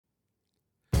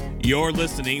You're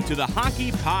listening to the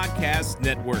Hockey Podcast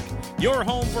Network, your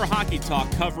home for hockey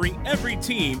talk covering every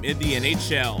team in the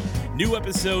NHL. New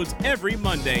episodes every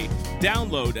Monday.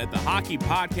 Download at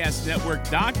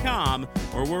thehockeypodcastnetwork.com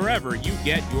or wherever you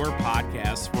get your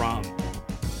podcasts from.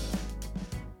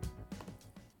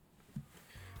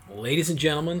 Ladies and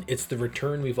gentlemen, it's the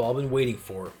return we've all been waiting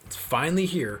for. It's finally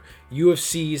here.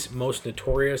 UFC's most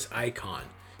notorious icon,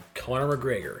 Conor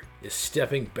McGregor, is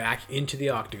stepping back into the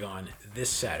octagon this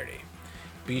Saturday.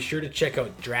 Be sure to check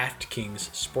out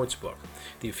DraftKings Sportsbook,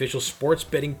 the official sports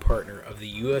betting partner of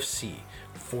the UFC,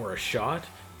 for a shot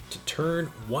to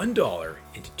turn $1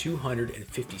 into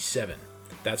 $257.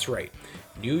 That's right.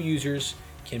 New users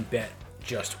can bet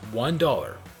just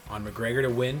 $1 on McGregor to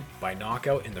win by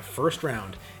knockout in the first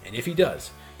round, and if he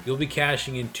does, you'll be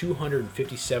cashing in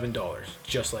 $257,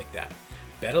 just like that.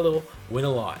 Bet a little, win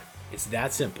a lot. It's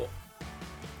that simple.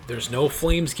 There's no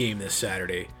Flames game this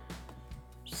Saturday,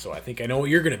 so I think I know what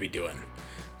you're going to be doing.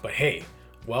 But hey,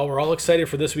 while we're all excited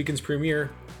for this weekend's premiere,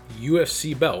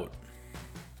 UFC bout,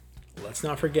 let's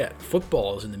not forget,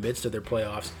 football is in the midst of their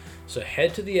playoffs, so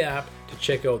head to the app to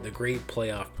check out the great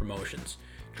playoff promotions.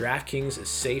 DraftKings is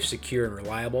safe, secure, and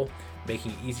reliable,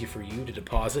 making it easy for you to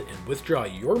deposit and withdraw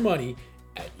your money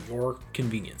at your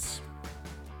convenience.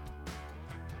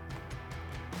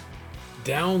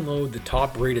 Download the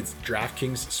top-rated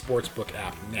DraftKings Sportsbook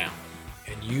app now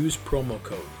and use promo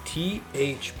code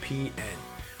THPN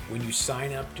when you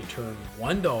sign up to turn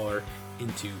 $1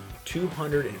 into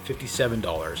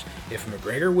 $257 if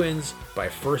McGregor wins by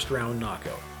first-round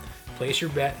knockout. Place your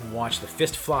bet and watch the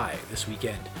fist fly this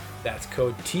weekend. That's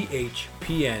code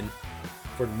THPN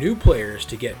for new players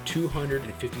to get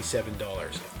 $257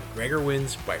 if McGregor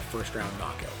wins by first round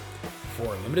knockout.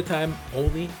 For a limited time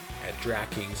only at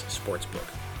DraftKings Sportsbook.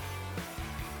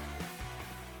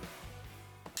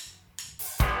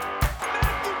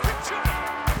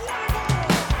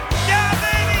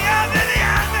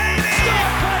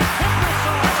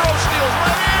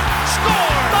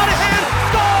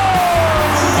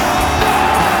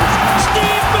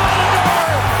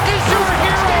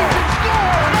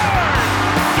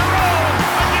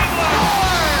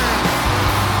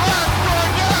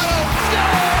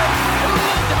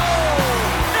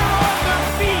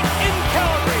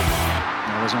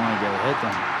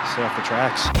 Off the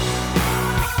tracks.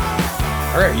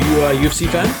 All right, are you a UFC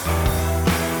fan?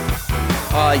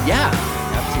 Yeah,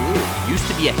 absolutely. Used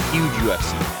to be a huge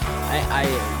UFC fan. I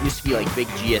used to be like big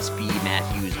GSP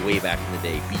Matthews way back in the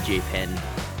day, BJ Penn.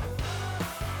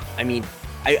 I mean,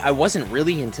 I wasn't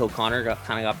really until Conor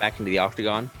got back into the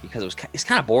octagon, because it's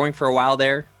kind of boring for a while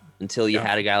there until you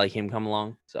had a guy like him come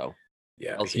along. So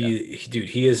yeah,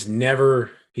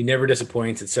 he never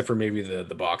disappoints, except for maybe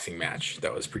the boxing match.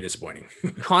 That was pretty disappointing.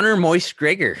 Conor Moist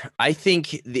Gregor. I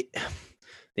think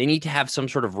they need to have some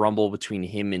sort of rumble between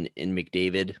him and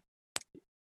McDavid.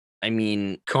 I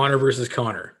mean, Conor versus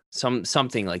Conor.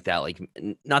 Something like that. Like,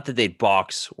 not that they'd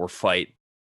box or fight,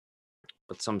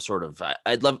 but some sort of.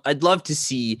 I'd love to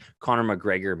see Conor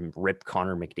McGregor rip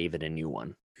Conor McDavid a new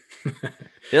one.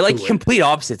 They're like complete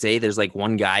opposites, eh? There's like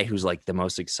one guy who's like the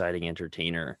most exciting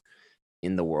entertainer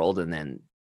in the world, and then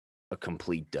a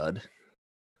complete dud.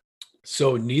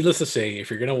 So needless to say, if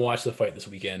you're going to watch the fight this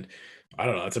weekend, I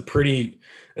don't know, it's a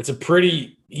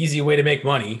pretty easy way to make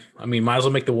money. I mean, might as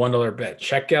well make the $1 bet.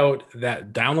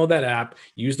 Download that app,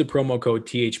 use the promo code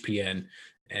THPN,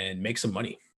 and make some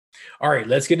money. All right,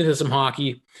 let's get into some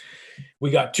hockey.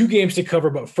 We got two games to cover,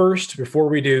 but first, before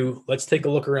we do, let's take a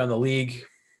look around the league.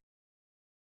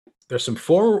 There's some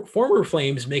former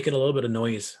Flames making a little bit of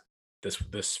noise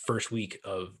this first week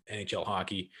of NHL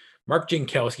hockey. Mark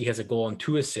Jankowski has a goal and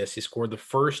 2 assists. He scored the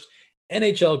first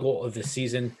NHL goal of the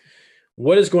season.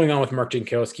 What is going on with Mark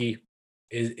Jankowski?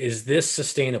 Is this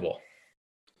sustainable?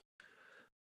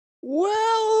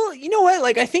 Well, you know what?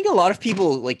 Like, I think a lot of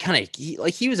people like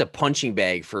he was a punching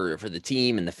bag for the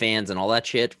team and the fans and all that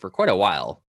shit for quite a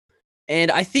while.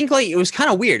 And I think like it was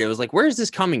kind of weird. It was like, where is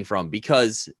this coming from?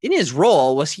 Because in his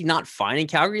role, was he not fine in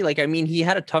Calgary? Like, I mean, he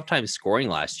had a tough time scoring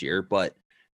last year, but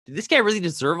did this guy really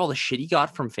deserve all the shit he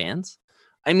got from fans?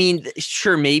 I mean,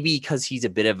 sure, maybe because he's a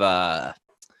bit of a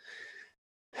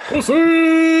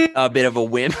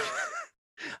wimp.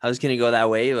 I was going to go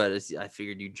that way, but I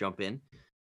figured you'd jump in.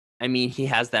 I mean, he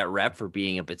has that rep for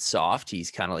being a bit soft. He's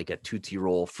kind of like a Tootsie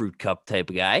Roll fruit cup type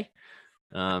of guy.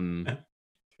 But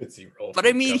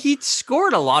I mean, he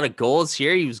scored a lot of goals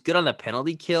here. He was good on the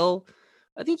penalty kill.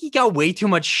 I think he got way too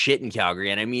much shit in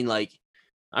Calgary. And I mean, like,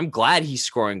 I'm glad he's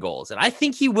scoring goals. And I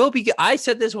think he will be good. I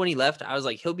said this when he left. I was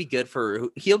like, he'll be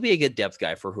a good depth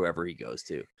guy for whoever he goes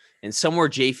to. And somewhere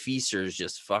Jay Feaster is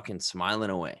just fucking smiling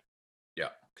away. Yeah.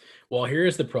 Well,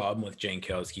 here's the problem with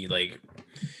Jankowski. Like,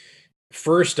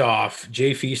 first off,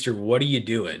 Jay Feaster, what are you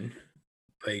doing?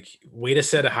 Like, way to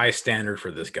set a high standard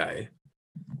for this guy.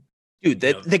 Dude,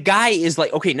 the guy is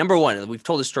like, okay, number one, we've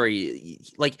told the story.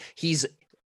 Like,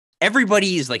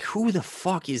 everybody is like, who the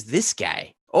fuck is this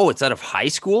guy? Oh, it's out of high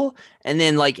school? And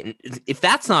then, like, if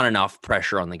that's not enough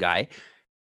pressure on the guy,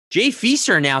 Jay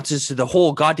Feaster announces to the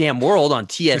whole goddamn world on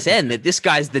TSN that this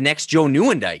guy's the next Joe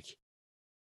Nieuwendyk.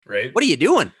 Right? What are you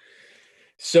doing?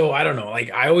 So, I don't know. Like,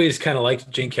 I always kind of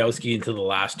liked Jankowski until the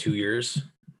last 2 years.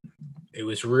 It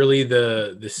was really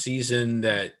the season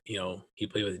that, he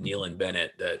played with Neil and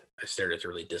Bennett that I started to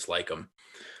really dislike him.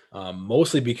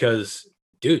 Mostly because,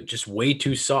 dude, just way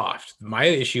too soft. My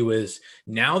issue is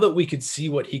now that we could see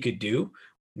what he could do,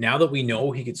 now that we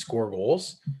know he could score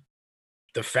goals,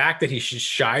 the fact that he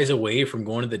shies away from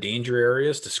going to the danger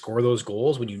areas to score those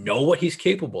goals when you know what he's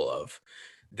capable of,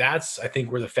 that's, I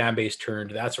think, where the fan base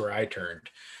turned. That's where I turned.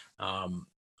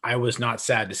 I was not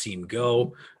sad to see him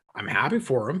go. I'm happy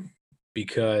for him,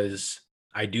 because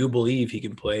I do believe he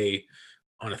can play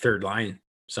on a third line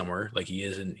somewhere, like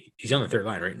he's on the third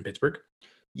line, right, in Pittsburgh.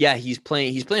 Yeah, he's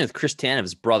playing with Chris Tanev,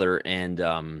 his brother,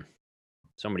 and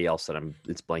somebody else that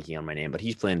it's blanking on my name, but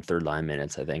he's playing third line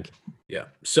minutes, I think. Yeah.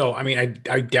 So, I mean,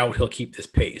 I doubt he'll keep this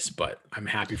pace, but I'm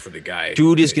happy for the guy.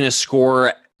 Dude is going to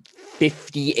score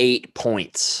 58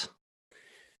 points.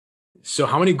 So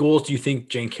how many goals do you think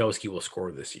Jankowski will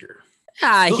score this year?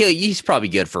 He's probably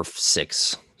good for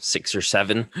six or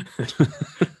seven.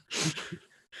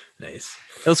 Nice.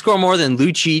 He'll score more than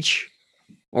Lucic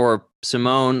or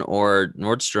Simone or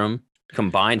Nordstrom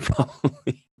combined,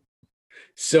 probably.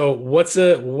 So what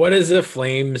is a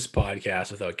Flames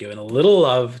podcast without giving a little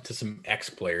love to some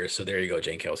ex-players? So there you go,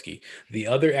 Jankowski. The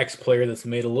other ex-player that's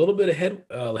made a little bit of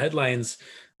headlines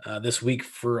this week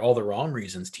for all the wrong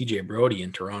reasons, TJ Brody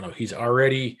in Toronto. He's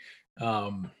already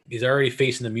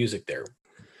facing the music there.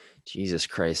 Jesus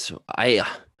Christ. I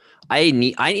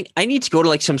need to go to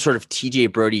like some sort of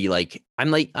TJ Brody. Like I'm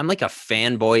like a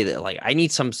fanboy that like I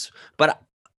need some sort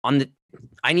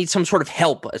of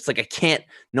help. It's like I can't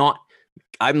not.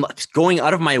 I'm going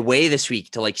out of my way this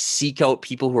week to like seek out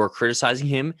people who are criticizing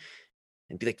him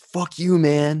and be like, "Fuck you,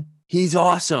 man. He's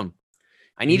awesome."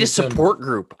 I need a support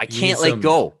group. I can't let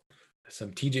go. Some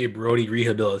TJ Brody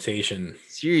rehabilitation.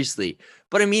 Seriously.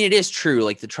 But I mean, it is true.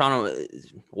 Like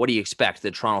what do you expect? The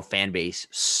Toronto fan base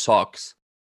sucks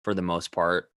for the most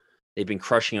part. They've been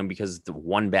crushing them because of the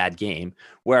one bad game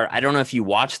where I don't know if you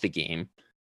watched the game.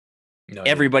 No,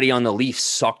 everybody on the Leafs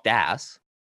sucked ass.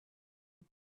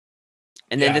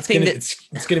 And then it's going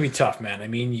to be tough, man. I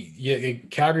mean,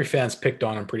 Calgary fans picked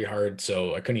on him pretty hard,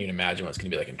 so I couldn't even imagine what it's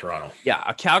going to be like in Toronto. Yeah,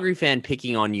 a Calgary fan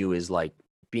picking on you is like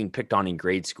being picked on in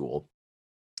grade school.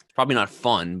 It's probably not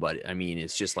fun, but I mean,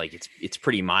 it's just like it's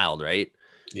pretty mild, right?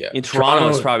 Yeah. In Toronto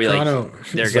it's probably like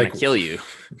they're going to kill you.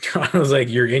 Toronto's like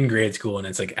you're in grade school and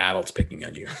it's like adults picking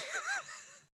on you.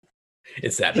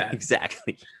 It's that bad.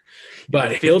 Exactly.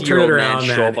 But he'll turn it around.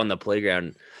 Show up on the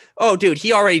playground. Oh, dude,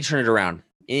 he already turned it around.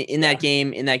 In that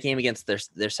game against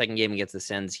their second game against the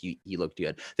Sens, he looked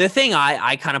good. The thing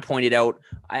I kind of pointed out,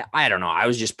 I don't know. I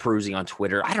was just perusing on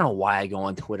Twitter. I don't know why I go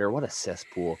on Twitter. What a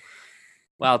cesspool.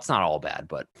 Well, it's not all bad,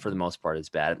 but for the most part, it's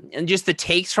bad. And just the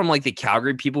takes from like the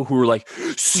Calgary people who were like,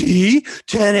 "See,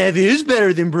 Tanev is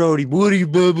better than Brody. What are you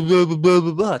blah blah blah blah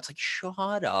blah blah?" It's like,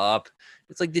 shut up.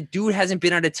 It's like the dude hasn't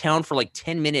been out of town for like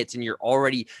 10 minutes, and you're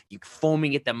already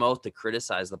foaming at the mouth to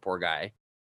criticize the poor guy.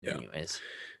 Yeah. Anyways.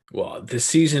 Well, this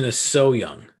season is so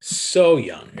young.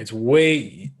 It's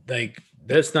way like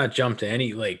let's not jump to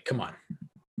any like. Come on,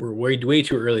 we're way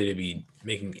too early to be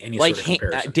making any like sort of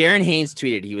comparison. Darren Haynes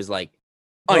tweeted, he was like,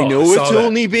 "I know it's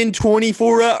only been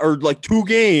 24 hours or like 2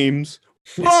 games,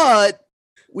 but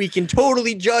we can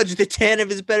totally judge that Tanev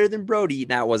is better than Brody."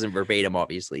 That wasn't verbatim,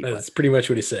 obviously. That's pretty much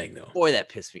what he's saying, though. Boy, that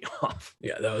pissed me off.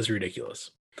 Yeah, that was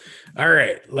ridiculous. All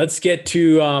right, let's get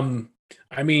to.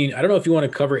 I mean, I don't know if you want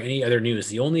to cover any other news.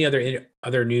 The only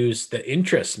other news that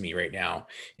interests me right now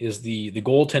is the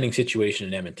goaltending situation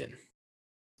in Edmonton,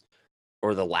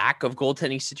 or the lack of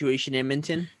goaltending situation in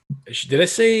Edmonton. Did I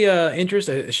say interest?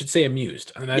 I should say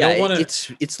amused. I mean, I don't want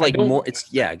to. It's like more.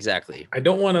 It's exactly. I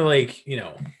don't want to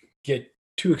get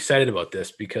too excited about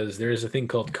this because there is a thing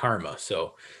called karma.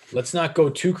 So let's not go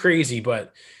too crazy,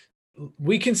 but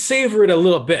we can savor it a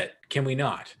little bit, can we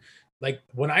not? Like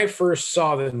when I first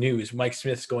saw the news, Mike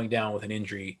Smith's going down with an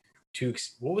injury to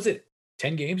what was it?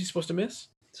 10 games he's supposed to miss?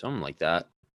 Something like that.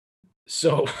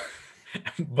 So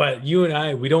But you and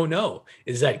I, we don't know.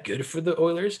 Is that good for the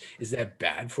Oilers? Is that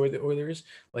bad for the Oilers?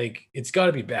 Like, it's got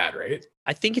to be bad, right?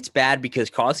 I think it's bad because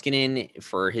Koskinen,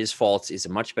 for his faults, is a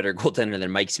much better goaltender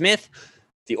than Mike Smith.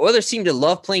 The Oilers seem to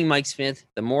love playing Mike Smith.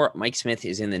 The more Mike Smith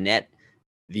is in the net,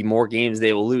 the more games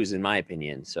they will lose, in my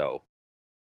opinion. So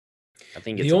I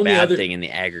think it's a bad thing in the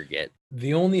aggregate.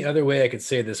 The only other way I could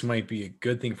say this might be a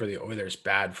good thing for the Oilers,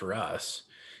 bad for us,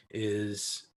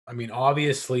 is, I mean,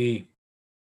 obviously,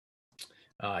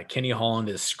 Kenny Holland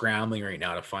is scrambling right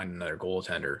now to find another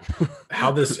goaltender.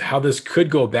 How this could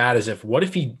go bad is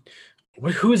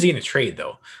who is he going to trade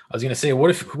though? I was going to say, what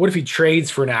if he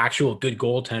trades for an actual good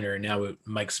goaltender and now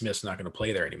Mike Smith's not going to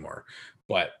play there anymore?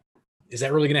 But is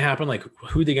that really going to happen? Like,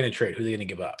 who are they going to trade? Who are they going to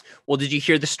give up? Well, did you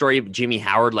hear the story of Jimmy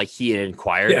Howard? Like, he had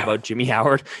inquired about Jimmy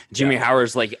Howard. Jimmy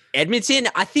Howard's like, Edmonton,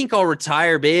 I think I'll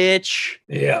retire, bitch.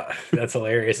 Yeah, that's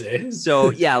hilarious. So,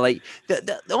 yeah, like,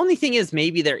 the only thing is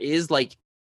maybe there's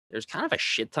kind of a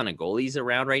shit ton of goalies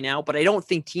around right now, but I don't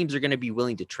think teams are going to be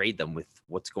willing to trade them with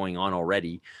what's going on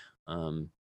already.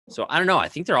 So I don't know. I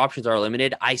think their options are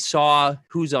limited. I saw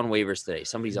who's on waivers today.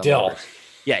 Somebody's on Dell. waivers.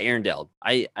 Yeah, Aaron Dell.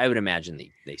 I would imagine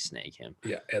they snag him.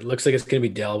 Yeah, it looks like it's going to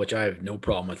be Dell, which I have no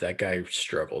problem with. That guy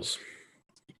struggles.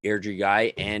 Airdrie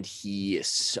guy, and he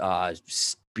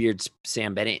speared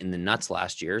Sam Bennett in the nuts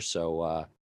last year. So,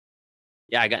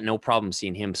 I got no problem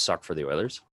seeing him suck for the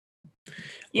Oilers.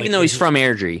 Even though he's from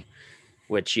Airdrie,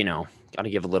 which, got to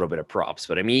give a little bit of props.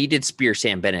 But, I mean, he did spear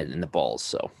Sam Bennett in the balls,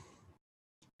 so.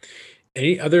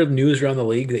 Any other news around the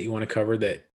league that you want to cover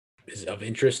that is of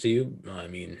interest to you? I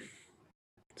mean,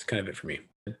 it's kind of it for me.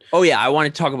 Oh, yeah. I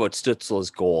want to talk about Stützle's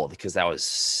goal because and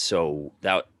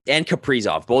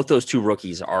Kaprizov. Both those two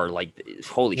rookies are like,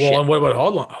 holy shit. Well, and what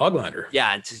about Hoglander?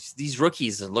 Yeah, these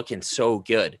rookies are looking so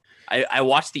good. I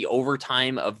watched the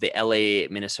overtime of the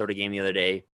LA-Minnesota game the other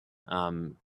day.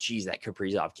 Geez, that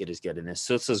Kaprizov kid is good in this.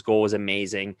 Stützle's goal was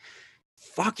amazing.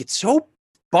 Fuck, it's so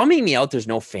bumming me out. There's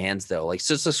no fans, though. Like,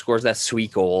 Stützle scores that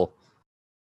sweet goal.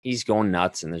 He's going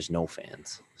nuts, and there's no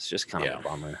fans. It's just kind of a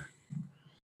bummer.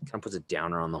 Kind of puts a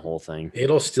downer on the whole thing.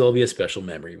 It'll still be a special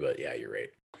memory, but yeah, you're right.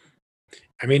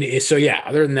 I mean,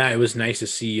 other than that, it was nice to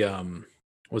see,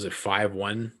 was it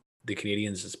 5-1? The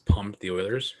Canadians just pumped the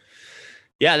Oilers.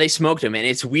 Yeah, they smoked them, and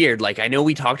it's weird. Like, I know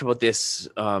we talked about this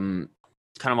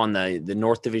kind of on the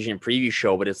North Division preview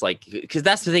show, but it's like, because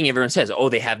that's the thing everyone says,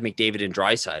 they have McDavid and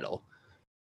Draisaitl.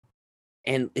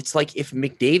 And it's like, if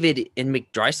McDavid and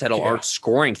Draisaitl aren't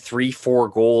scoring 3, 4,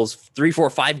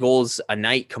 5 goals a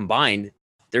night combined,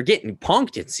 they're getting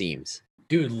punked, it seems.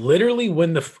 Dude, literally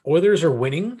when the Oilers are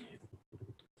winning,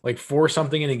 like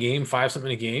 4-something in a game,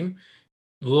 5-something in a game,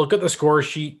 look at the score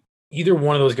sheet. Either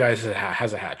one of those guys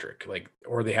has a hat trick,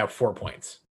 or they have 4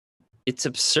 points. It's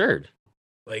absurd.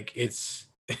 Like, it's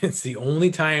the only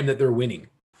time that they're winning.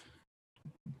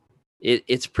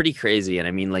 It's pretty crazy. And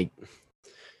I mean, like,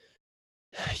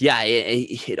 yeah,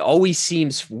 it always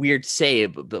seems weird to say,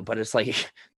 but it's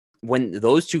like when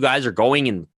those two guys are going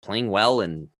and playing well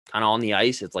and kind of on the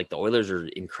ice, it's like the Oilers are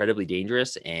incredibly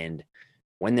dangerous. And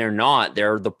when they're not,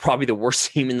 they're probably the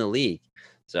worst team in the league.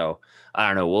 So I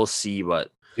don't know. We'll see.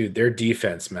 But dude, their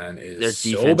defense, man, is their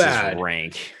so defense bad. Is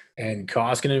rank. And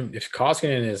Koskinen, if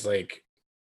Koskinen is like,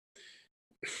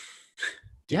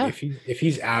 dude, if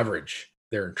he's average,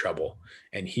 they're in trouble.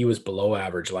 And he was below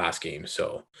average last game.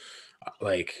 So,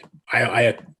 like,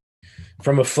 I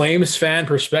from a Flames fan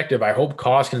perspective, I hope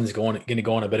Koskinen's going to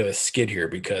go on a bit of a skid here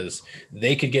because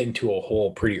they could get into a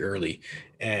hole pretty early.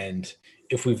 And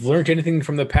if we've learned anything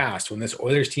from the past, when this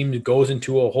Oilers team goes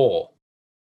into a hole,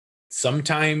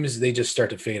 sometimes they just start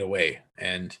to fade away.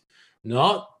 And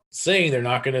not saying they're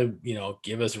not going to,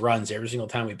 give us runs every single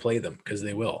time we play them, because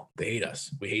they will. They hate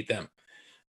us. We hate them.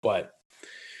 But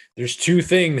there's two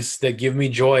things that give me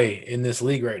joy in this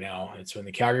league right now. It's when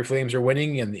the Calgary Flames are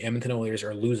winning and the Edmonton Oilers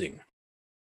are losing.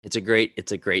 It's a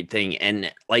great thing.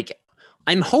 And like,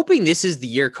 I'm hoping this is the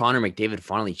year Connor McDavid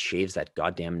finally shaves that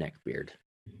goddamn neck beard.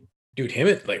 Dude, him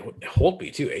and like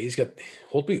Holtby too.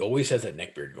 Holtby always has that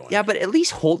neck beard going. Yeah, but at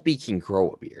least Holtby can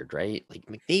grow a beard, right? Like,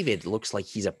 McDavid looks like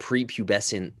he's a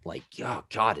prepubescent, like, oh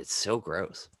God, it's so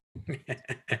gross.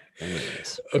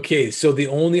 Okay, so the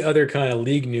only other kind of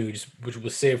league news, which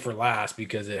we'll save for last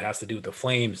because it has to do with the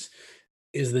Flames,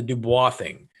 is the Dubois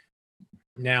thing.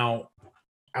 Now,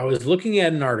 I was looking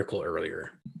at an article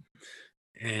earlier,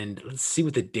 and let's see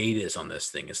what the date is on this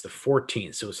thing. It's the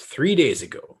 14th, so it's 3 days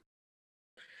ago.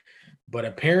 But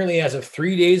apparently, as of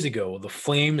 3 days ago, the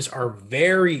Flames are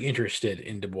very interested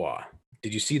in Dubois.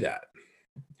 Did you see that?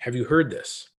 Have you heard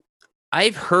this?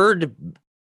 I've heard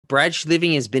Brad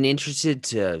Living has been interested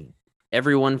to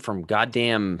everyone from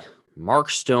goddamn Mark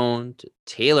Stone to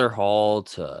Taylor Hall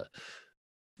to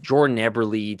Jordan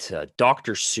Eberle to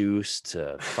Dr. Seuss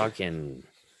to fucking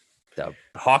the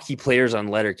hockey players on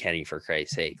Letterkenny, for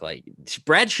Christ's sake. Like,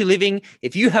 Brad Living,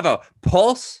 if you have a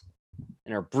pulse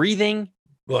and are breathing,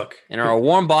 look, and are a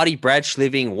warm body, Brad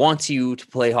Living wants you to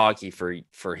play hockey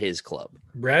for his club.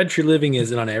 Brad Living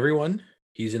is in on everyone.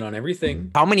 He's in on everything.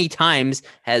 How many times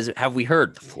have we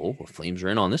heard the Flames are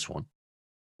in on this one?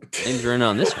 Flames are in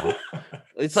on this one.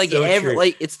 It's like So true.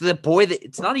 like it's the boy that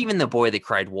it's not even the boy that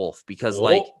cried wolf because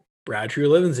like Brad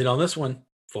Living's in on this one,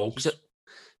 folks.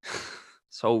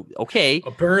 So okay.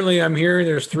 Apparently, I'm hearing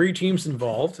there's 3 teams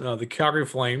involved. The Calgary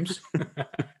Flames.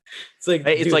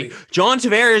 It's like John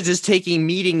Tavares is taking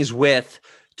meetings with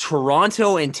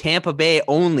Toronto and Tampa Bay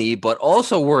only, but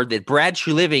also word that Brad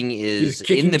Living is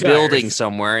in the building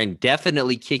somewhere and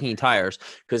definitely kicking tires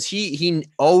because he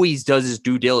always does his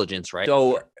due diligence, right?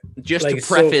 So just to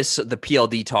preface the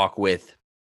PLD talk with,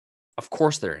 of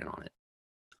course they're in on it.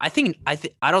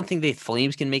 I don't think the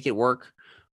Flames can make it work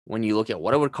when you look at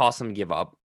what it would cost them to give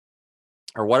up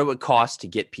or what it would cost to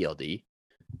get PLD,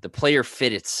 the player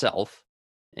fit itself,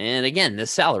 and again, the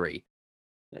salary.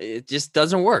 It just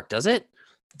doesn't work, does it?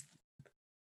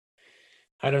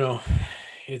 I don't know.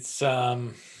 It's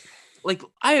like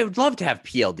I would love to have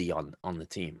PLD on the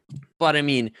team, but I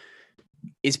mean,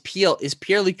 is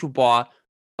Pierre-Luc Dubois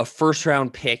a first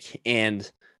round pick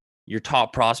and your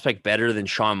top prospect better than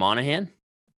Sean Monahan?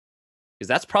 Because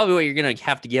that's probably what you're gonna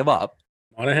have to give up.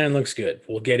 Monahan looks good.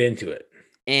 We'll get into it.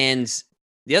 And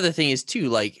the other thing is too,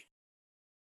 like,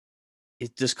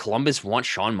 does Columbus want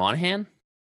Sean Monahan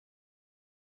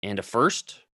and a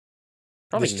first?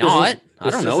 Probably not. I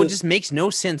don't know. It just makes no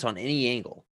sense on any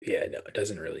angle. Yeah, no, it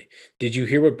doesn't really. Did you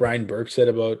hear what Brian Burke said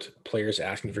about players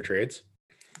asking for trades?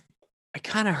 I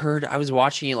kind of heard. I was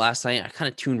watching it last night. I kind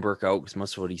of tuned Burke out because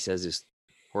most of what he says is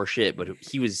horseshit. But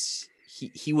he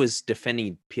was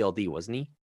defending PLD, wasn't he?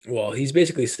 Well, he's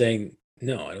basically saying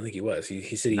no. I don't think he was.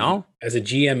 He said no. As a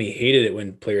GM, he hated it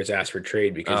when players ask for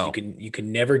trade because you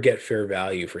can never get fair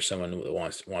value for someone that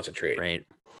wants a trade. Right.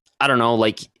 I don't know.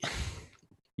 Like,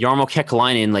 Jarmo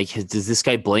Kekalainen, like, does this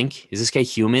guy blink? Is this guy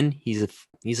human? He's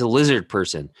a lizard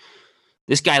person.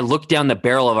 This guy looked down the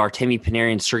barrel of Artemi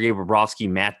Panarin, Sergei Bobrovsky,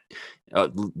 Matt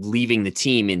leaving the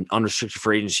team in unrestricted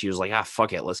free agency. He was like,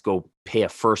 fuck it, let's go pay a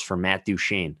first for Matt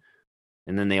Duchene,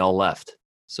 and then they all left.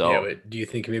 So, yeah, but do you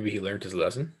think maybe he learned his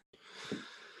lesson?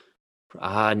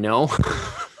 No,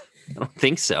 I don't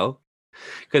think so.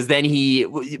 Because then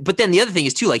but then the other thing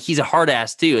is too, like, he's a hard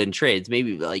ass too in trades.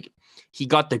 Maybe like. He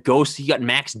got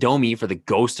Max Domi for the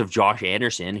ghost of Josh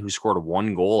Anderson, who scored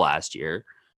 1 goal last year.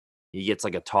 He gets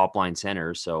like a top line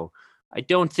center. So I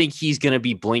don't think he's going to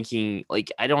be blinking. Like,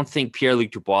 I don't think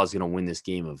Pierre-Luc Dubois is going to win this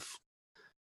game of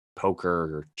poker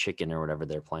or chicken or whatever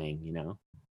they're playing, you know?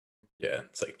 Yeah,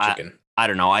 it's like chicken. I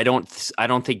don't know. I don't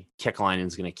think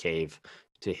Kekalainen's going to cave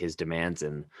to his demands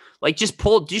and like just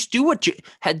do what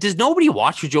does nobody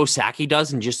watch what Joe Sakic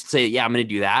does and just say, yeah, I'm going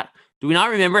to do that. Do we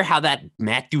not remember how that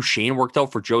Matt Duchene trade worked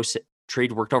out for Joe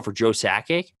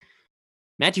Sakic?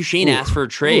 Matt Duchene asked for a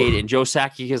trade, and Joe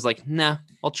Sakic is like, nah,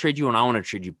 I'll trade you when I want to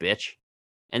trade you, bitch.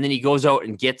 And then he goes out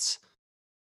and gets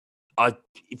a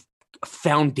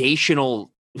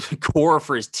foundational core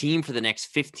for his team for the next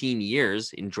 15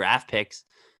 years in draft picks.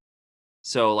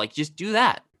 So, like, just do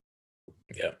that.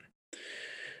 Yeah.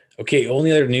 Okay,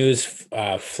 only other news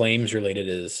Flames related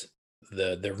is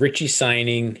the Ritchie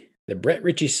signing. The Brett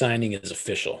Ritchie signing is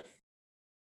official.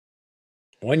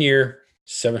 1 year,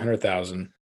 $700,000.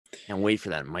 And wait for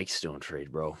that Mike Stone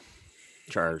trade, bro.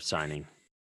 Char signing.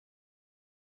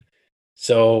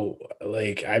 So,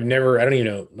 like, I don't even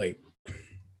know, like.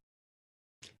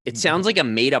 It sounds like a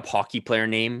made-up hockey player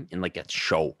name in, like, a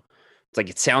show. It's like,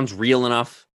 it sounds real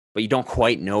enough, but you don't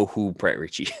quite know who Brett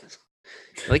Ritchie is.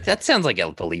 Like, that sounds like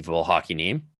a believable hockey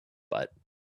name, but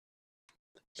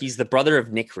he's the brother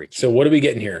of Nick Ritchie. So what are we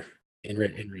getting here in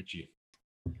Ritchie?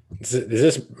 Is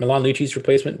this Milan Lucic's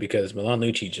replacement? Because Milan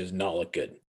Lucic does not look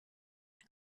good.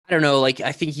 I don't know. Like,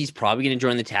 I think he's probably going to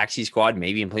join the taxi squad,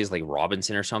 maybe in places like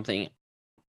Robinson or something.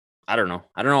 I don't know.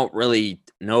 I don't really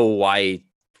know why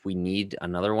we need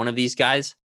another one of these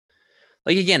guys.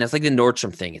 Like, again, it's like the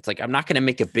Nordstrom thing. It's like, I'm not going to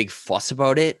make a big fuss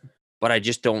about it, but I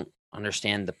just don't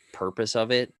understand the purpose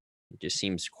of it. It just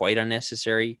seems quite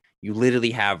unnecessary. You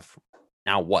literally have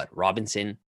now what?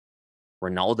 Robinson,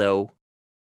 Ronaldo,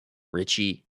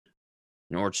 Ritchie,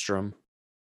 Nordstrom.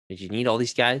 Did you need all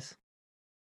these guys?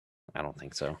 I don't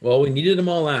think so. Well, we needed them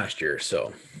all last year,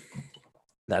 so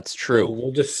that's true.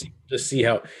 We'll just see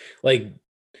how. Like,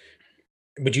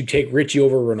 would you take Ritchie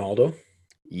over Ronaldo?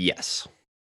 Yes.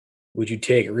 Would you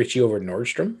take Richie over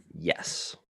Nordstrom?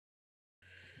 Yes.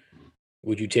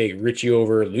 Would you take Richie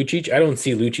over Lucic? I don't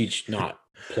see Lucic not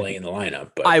playing in the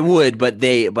lineup, but I would, but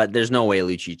there's no way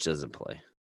Lucic doesn't play.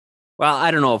 Well,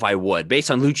 I don't know if I would, based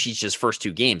on Lucic's first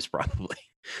 2 games, probably.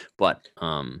 But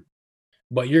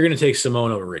you're going to take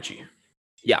Simone over Richie.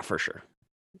 Yeah, for sure.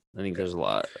 I think there's a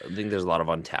lot of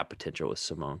untapped potential with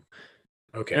Simone.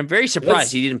 Okay. And I'm very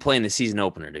surprised he didn't play in the season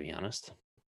opener, to be honest.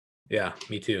 Yeah,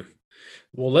 me too.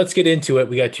 Well, let's get into it.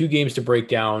 We got 2 games to break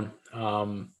down.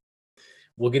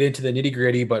 We'll get into the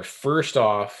nitty-gritty, but first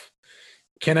off,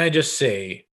 can I just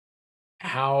say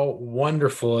how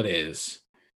wonderful it is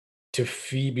to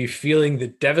be feeling the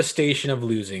devastation of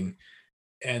losing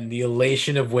and the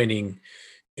elation of winning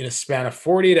in a span of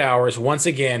 48 hours. Once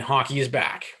again, hockey is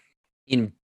back.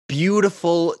 In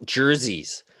beautiful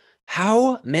jerseys.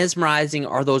 How mesmerizing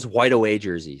are those white away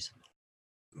jerseys?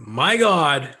 My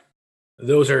God,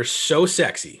 those are so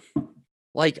sexy.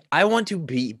 Like, I want to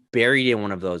be buried in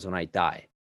one of those when I die.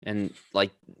 And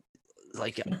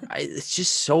it's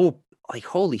just so like,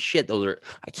 holy shit,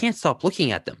 I can't stop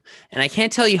looking at them. And I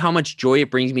can't tell you how much joy it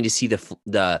brings me to see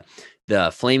the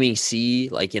flaming sea,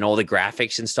 like in all the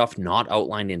graphics and stuff, not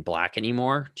outlined in black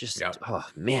anymore. Just, oh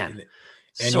man.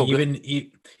 And so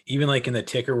even like in the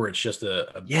ticker where it's just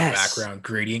a background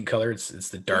gradient color, it's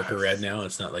the darker red now.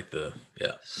 It's not like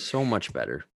so much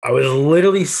better. I was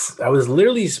literally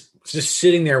just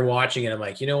sitting there watching it. I'm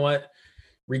like, you know what?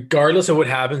 Regardless of what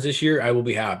happens this year, I will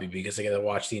be happy because I got to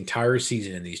watch the entire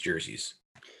season in these jerseys.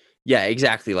 Yeah,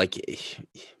 exactly. Like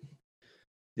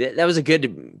that was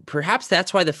perhaps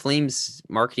that's why the Flames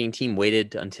marketing team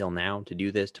waited until now to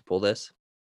do this, to pull this.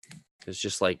 It's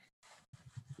just like,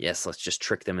 yes, let's just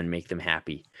trick them and make them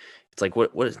happy. It's like,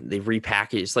 what is they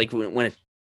repackage? It's like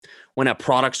when a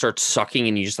product starts sucking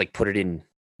and you just like put it in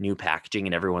new packaging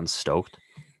and everyone's stoked.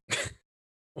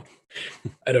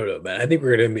 I don't know, man. I think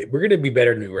we're gonna be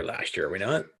better than we were last year. Are we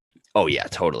not? Oh yeah,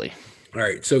 totally. All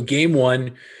right. So game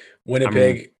 1,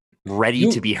 Winnipeg,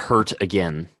 ready to be hurt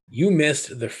again. You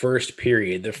missed the first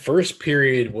period. The first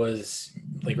period was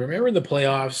like, remember in the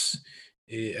playoffs?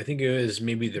 I think it was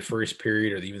maybe the first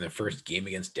period or even the first game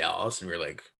against Dallas, and we were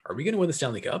like, "Are we gonna win the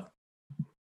Stanley Cup?"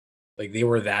 Like they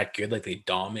were that good. Like they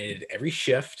dominated every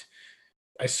shift.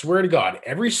 I swear to God,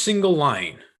 every single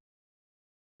line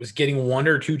was getting 1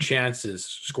 or 2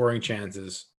 scoring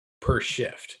chances per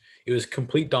shift. It was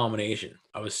complete domination.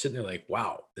 I was sitting there like,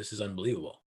 wow, this is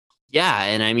unbelievable. Yeah.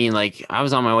 And I mean, like I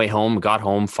was on my way home, got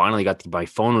home, finally my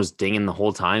phone was dinging the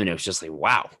whole time. And it was just like,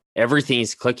 wow,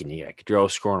 everything's clicking. You got Gaudreau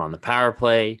scoring on the power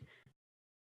play.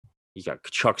 You got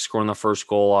Chuck scoring the first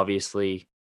goal, obviously.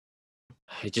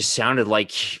 It just sounded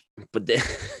like,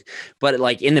 but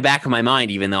like in the back of my mind,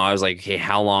 even though I was like, okay,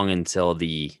 how long until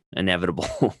the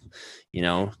inevitable,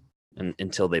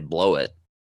 until they blow it.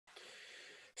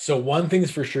 So one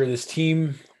thing's for sure, this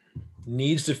team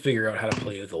needs to figure out how to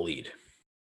play with the lead.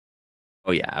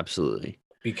 Oh yeah, absolutely.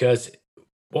 Because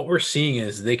what we're seeing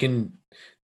is they can,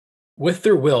 with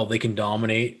their will, they can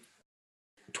dominate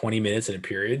 20 minutes in a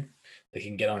period. They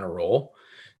can get on a roll.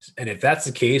 And if that's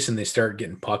the case and they start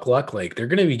getting puck luck, like they're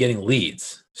going to be getting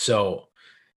leads. So,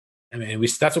 I mean,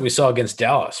 that's what we saw against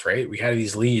Dallas, right? We had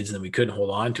these leads and then we couldn't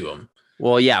hold on to them.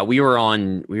 Well, yeah, we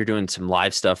were doing some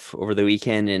live stuff over the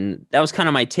weekend, and that was kind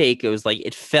of my take. It was like,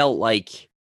 it felt like,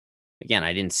 again,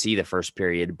 I didn't see the first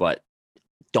period, but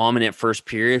dominant first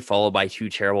period followed by 2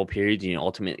 terrible periods, and you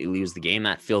ultimately lose the game.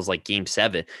 That feels like game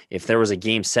 7. If there was a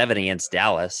game 7 against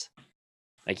Dallas,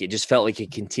 like it just felt like a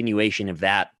continuation of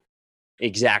that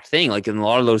exact thing. Like in a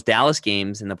lot of those Dallas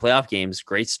games, in the playoff games,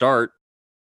 great start.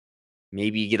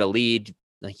 Maybe you get a lead,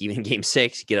 like even game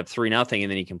 6, you get up 3-0, and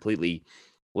then you completely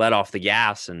let off the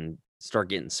gas and start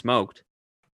getting smoked.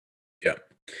 Yeah.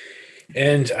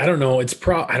 And I don't know,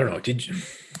 I don't know.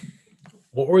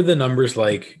 What were the numbers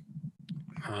like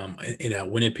in a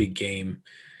Winnipeg game?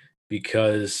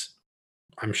 Because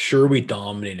I'm sure we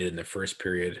dominated in the first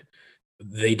period.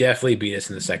 They definitely beat us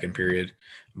in the second period,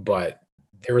 but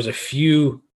there was a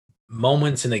few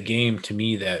moments in the game to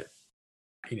me that,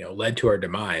 led to our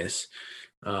demise.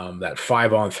 That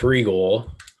 5-on-3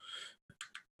 goal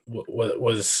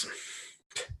was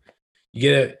you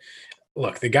get it.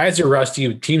 Look, the guys are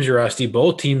rusty. Teams are rusty.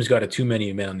 Both teams got too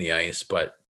many men on the ice,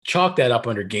 but chalk that up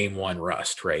under game 1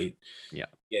 rust, right?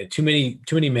 Yeah, too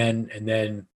many men, and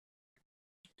then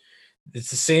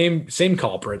it's the same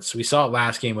culprits. We saw it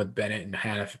last game with Bennett and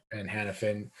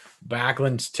Hanifin.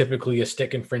 Backlund's typically a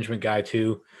stick infringement guy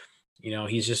too.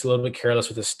 He's just a little bit careless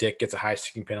with a stick, gets a high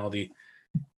sticking penalty.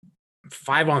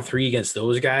 5-on-3 against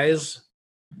those guys.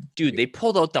 Dude, they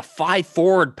pulled out the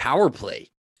 5-forward power play.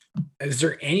 Is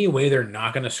there any way they're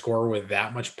not going to score with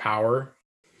that much firepower?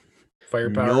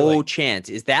 No chance.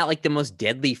 Is that like the most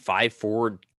deadly 5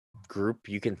 forward group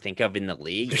you can think of in the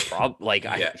league?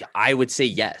 Yeah. I would say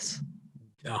yes.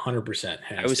 100%.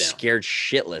 I was scared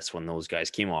shitless when those guys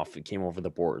came over the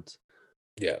boards.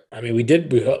 Yeah, I mean, we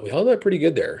held that pretty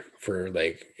good there for a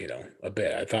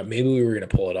bit. I thought maybe we were going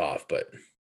to pull it off, but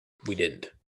we didn't.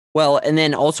 Well, and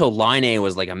then also Laine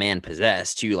was like a man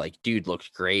possessed too. Like, dude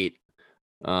looked great.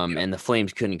 And the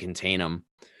Flames couldn't contain him.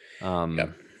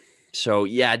 So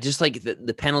yeah, just like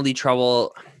the penalty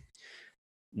trouble,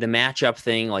 the matchup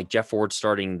thing, like Jeff Ward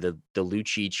starting the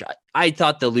Lucic. I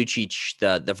thought the Lucic,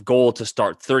 the goal to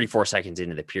start 34 seconds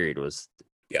into the period was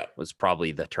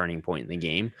probably the turning point in the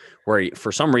game, where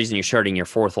for some reason you're starting your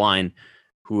fourth line,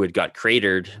 who had got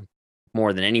cratered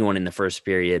more than anyone in the first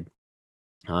period.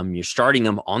 You're starting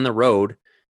them on the road,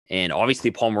 and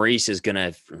obviously Paul Maurice is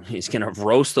gonna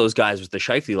roast those guys with the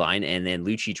Scheifele line, and then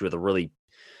Lucic with a really,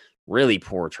 really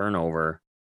poor turnover,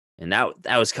 and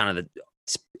that was kind of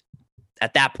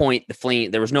at that point the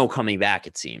Flame, there was no coming back,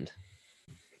 it seemed.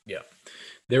 Yeah,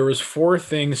 there was 4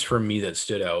 things for me that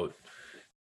stood out.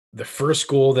 The first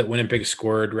goal that Winnipeg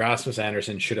scored, Rasmus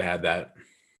Andersson should have had that,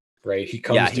 right? He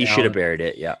should have buried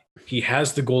it. Yeah, he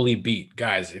has the goalie beat,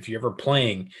 guys. If you're ever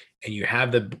playing and you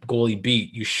have the goalie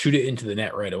beat, you shoot it into the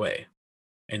net right away,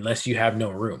 unless you have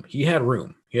no room. He had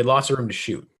room. He had lots of room to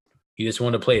shoot. He just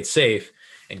wanted to play it safe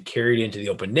and carry it into the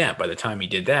open net. By the time he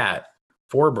did that,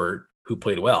 Forbert, who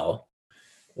played well,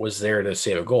 was there to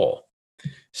save a goal.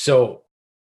 So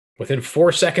within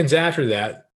 4 seconds after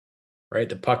that, right,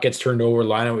 the puck gets turned over,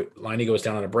 Laine goes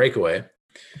down on a breakaway.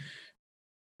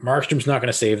 Markstrom's not going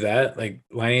to save that. Like,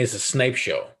 Laine is a snipe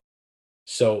show.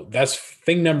 So that's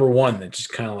thing number 1 that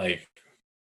just kind of like,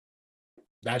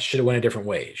 that should have went a different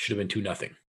way. It should have been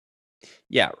 2-0.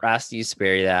 Yeah, Rast needs to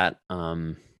bury that.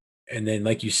 And then,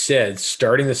 like you said,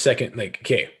 starting the second, like,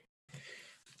 okay,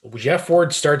 Jeff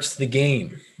Ward starts the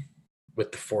game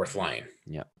with the fourth line.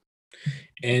 Yeah.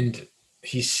 And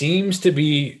he seems to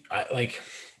be like,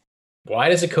 why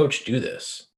does a coach do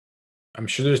this? I'm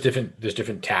sure there's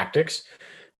different tactics,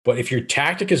 but if your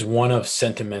tactic is one of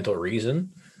sentimental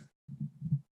reason,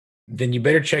 then you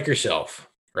better check yourself,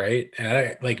 right?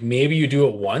 And maybe you do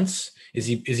it once. Is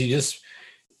he just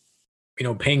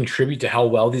paying tribute to how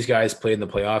well these guys played in the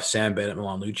playoffs? Sam Bennett,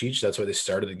 Milan Lucic. That's why they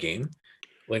started the game.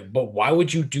 But why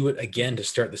would you do it again to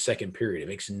start the second period? It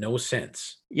makes no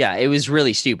sense. Yeah, it was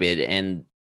really stupid. And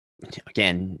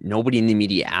again, nobody in the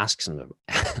media asks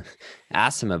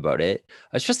him about it,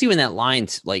 especially when that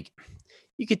line's like,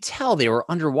 you could tell they were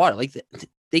underwater. Like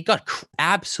they got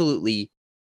absolutely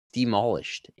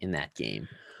demolished in that game.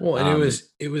 Well, and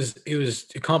it was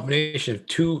a combination of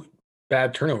 2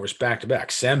 bad turnovers back to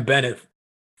back. Sam Bennett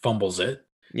fumbles it.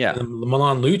 Yeah. And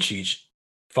Milan Lucic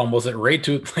fumbles it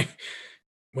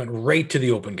went right to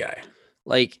the open guy.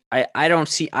 Like, I don't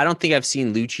think I've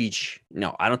seen Lucic.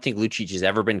 No, I don't think Lucic has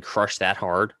ever been crushed that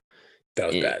hard. That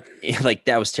was bad. Like,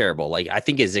 that was terrible. Like, I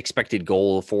think his expected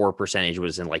goal for percentage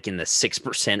was in the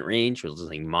 6% range. It was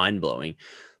like mind blowing.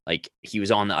 Like, he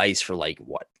was on the ice for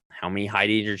how many high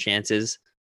danger chances?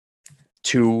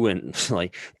 2,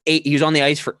 and 8. He was on the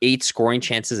ice for 8 scoring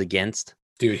chances against.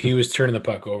 Dude, he was turning the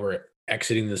puck over,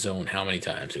 exiting the zone. How many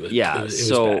times? It was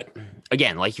so bad.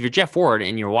 Again, like, if you're Jeff Ward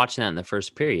and you're watching that in the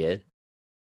first period,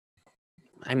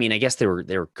 I mean, I guess they were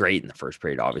great in the first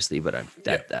period, obviously, but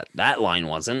that line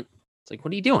wasn't. It's like,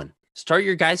 what are you doing? Start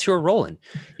your guys who are rolling.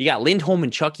 You got Lindholm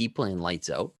and Chucky playing lights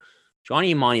out.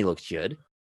 Johnny Imani looked good.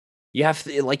 You have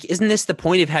isn't this the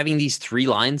point of having these 3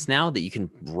 lines now that you can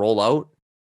roll out?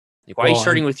 Like, why are you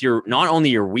starting with not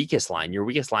only your weakest line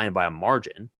by a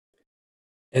margin?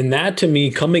 And that, to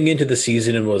me, coming into the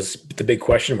season, was the big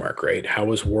question mark, right? How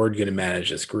was Ward going to manage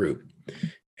this group?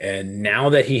 And now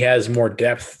that he has more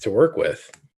depth to work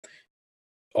with,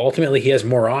 ultimately he has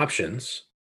more options,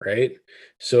 right?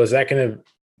 So is that going to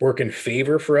work in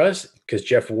favor for us because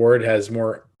Jeff Ward has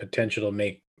more potential to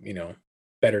make,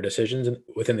 better decisions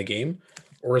within the game?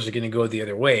 Or is it going to go the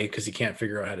other way because he can't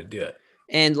figure out how to do it?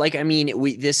 And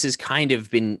this has kind of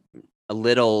been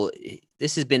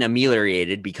this has been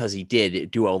ameliorated because he did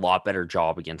do a lot better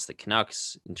job against the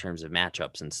Canucks in terms of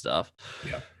matchups and stuff.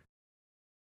 Yeah.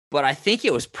 But I think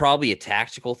it was probably a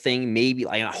tactical thing. Maybe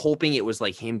I'm hoping it was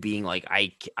him being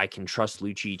I can trust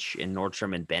Lucic and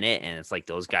Nordstrom and Bennett. And it's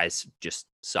those guys just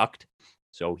sucked.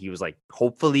 So he was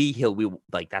hopefully he'll be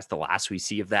that's the last we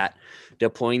see of that,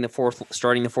 starting the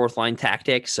fourth line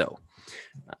tactic. So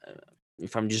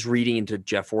if I'm just reading into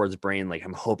Jeff Ward's brain,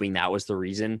 I'm hoping that was the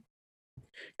reason.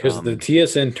 Because the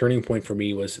TSN turning point for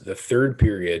me was the third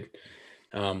period.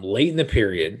 Late in the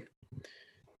period,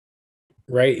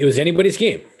 right? It was anybody's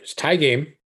game. It was a tie game.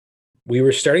 We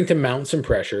were starting to mount some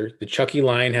pressure. The Chucky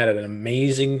line had an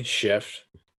amazing shift.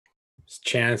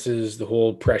 Chances, the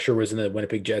whole pressure was in the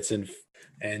Winnipeg Jets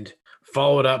and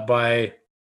followed up by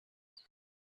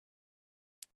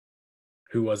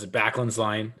who was it? Backlund's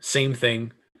line. Same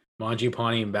thing.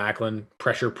 Mangiapane and Backlund.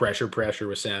 Pressure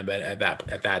with Sam at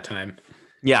that time.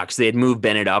 Yeah, because they had moved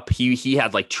Bennett up. He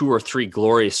had like 2 or 3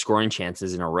 glorious scoring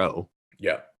chances in a row.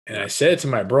 Yeah. And I said to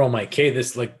my bro, I'm like, hey,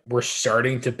 we're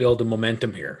starting to build a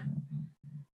momentum here.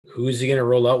 Who's he gonna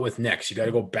roll out with next? You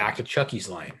gotta go back to Chucky's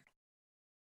line.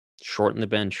 Shorten the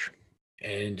bench.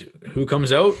 And who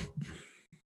comes out?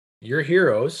 Your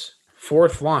heroes,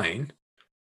 fourth line.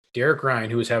 Derek Ryan,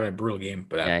 who was having a brutal game,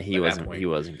 but he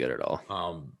wasn't good at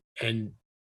all. And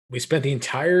we spent the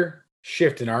entire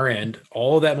shift in our end.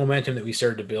 All of that momentum that we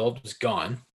started to build was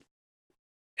gone,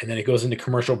 and then it goes into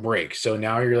commercial break. So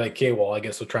now you're like, okay, well, I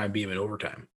guess we'll try and beat him in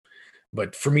overtime.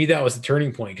 But for me, that was the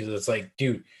turning point because it's like,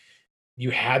 dude,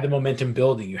 you had the momentum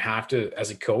building. You have to,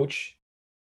 as a coach,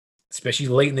 especially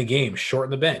late in the game,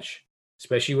 shorten the bench,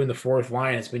 especially when the fourth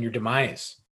line has been your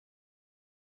demise.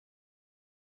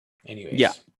 Anyways.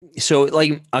 Yeah. So,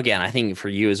 like, again, I think for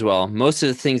you as well, most of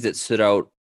the things that stood out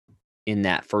in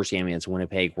that first game against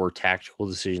Winnipeg were tactical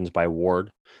decisions by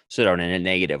Ward, stood out in a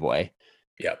negative way.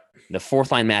 Yep. The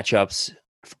fourth line matchups,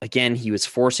 again, he was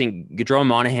forcing Gaudreau and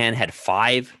Monahan had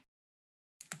 5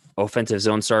 offensive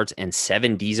zone starts and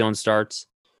 7 D zone starts.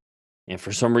 And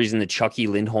for some reason, the Chucky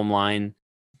Lindholm line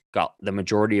got the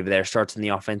majority of their starts in the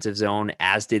offensive zone,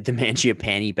 as did the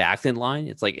Mangiapane Backlund line.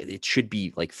 It's like, it should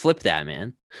be like, flip that,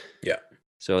 man. Yeah.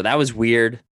 So that was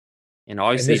weird. And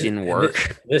obviously it didn't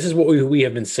work. This is what we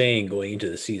have been saying going into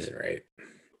the season, right?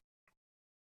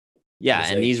 Yeah,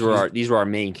 and these were our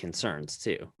main concerns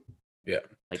too. Yeah.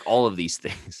 Like all of these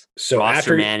things. So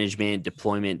roster management,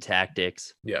 deployment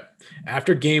tactics. Yeah.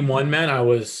 After game 1, man, I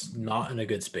was not in a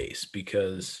good space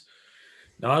because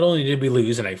not only did we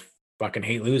lose, and I fucking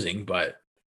hate losing, but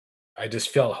I just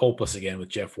felt hopeless again with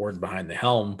Jeff Ward behind the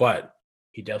helm, but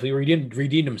he definitely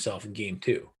redeemed himself in game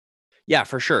 2. Yeah,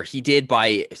 for sure. He did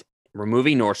by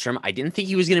removing Nordstrom. I didn't think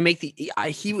he was going to make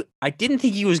I didn't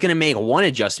think he was going to make one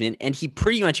adjustment, and he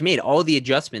pretty much made all the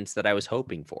adjustments that I was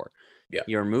hoping for. Yeah.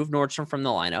 He removed Nordstrom from the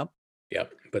lineup.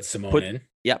 Yep. Put Simone in.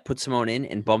 Yeah, put Simone in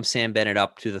and bump Sam Bennett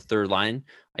up to the third line.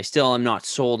 I still am not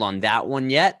sold on that one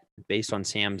yet, based on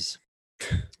Sam's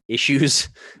issues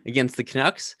against the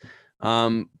Canucks.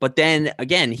 But then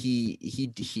again, he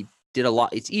did a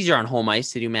lot. It's easier on home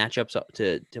ice to do matchups,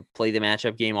 to play the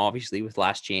matchup game, obviously, with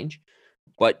last change.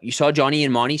 But you saw Johnny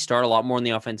and Monty start a lot more in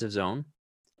the offensive zone.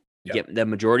 Yep. Get the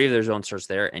majority of their zone starts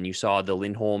there, and you saw the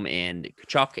Lindholm and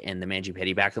Kachuk and the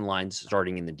Mangiapane Backlund lines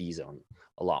starting in the D zone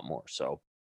a lot more. So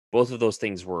both of those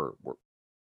things were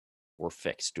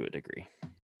fixed to a degree.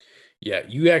 Yeah,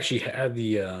 you actually had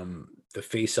the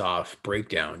face-off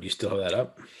breakdown. Do you still have that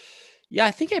up? Yeah,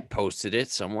 I think I posted it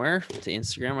somewhere to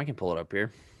Instagram. I can pull it up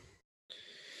here.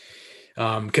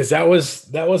 Because that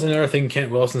was another thing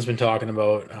Kent Wilson's been talking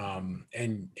about.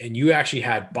 And you actually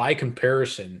had, by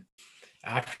comparison,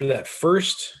 after that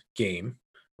first game,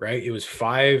 right? It was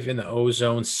 5 in the O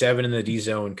zone, 7 in the D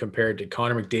zone, compared to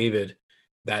Connor McDavid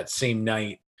that same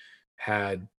night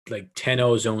had like 10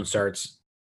 O zone starts,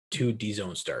 2 D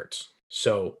zone starts.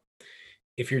 So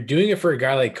if you're doing it for a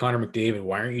guy like Connor McDavid,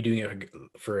 why aren't you doing it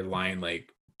for a line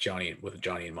like Johnny and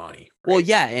Monty? Right? Well,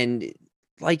 yeah, and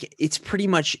like it's pretty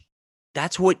much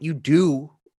that's what you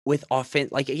do with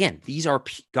offense. Like, again, these are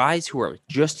guys who are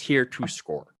just here to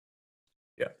score.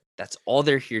 Yeah. That's all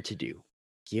they're here to do.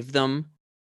 Give them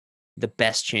the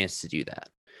best chance to do that.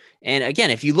 And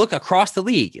again, if you look across the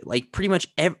league, like pretty much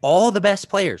all the best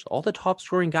players, all the top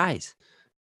scoring guys,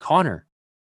 Connor,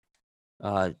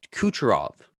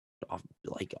 Kucherov,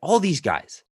 like all these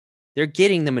guys, they're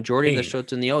getting the majority of their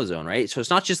shots in the ozone, right? So it's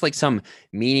not just like some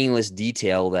meaningless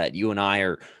detail that you and I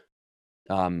are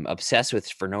obsessed with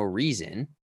for no reason.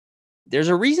 There's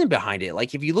a reason behind it.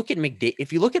 Like if you look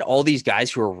at all these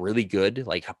guys who are really good,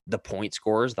 like the point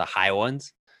scorers, the high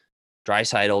ones,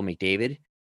 Draisaitl, McDavid,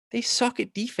 they suck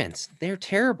at defense. They're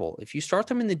terrible. If you start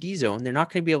them in the D zone, they're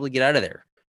not going to be able to get out of there.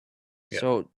 Yeah.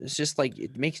 So it's just like,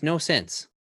 it makes no sense.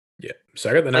 Yeah. So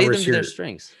I got the numbers here. Their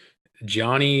strengths.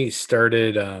 Johnny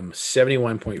started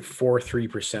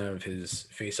 71.43% of his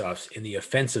faceoffs in the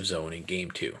offensive zone in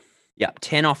game 2. Yeah,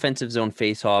 10 offensive zone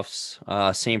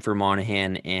faceoffs. Same for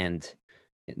Monahan and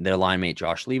their line mate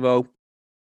Josh Levo.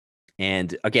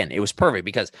 And again, it was perfect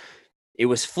because it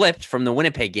was flipped from the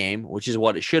Winnipeg game, which is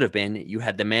what it should have been. You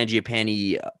had the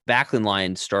Mangiapane Backlund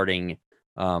line starting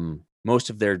most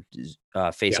of their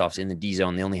faceoffs in the D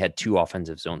zone. They only had 2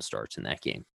 offensive zone starts in that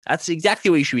game. That's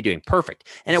exactly what you should be doing. Perfect.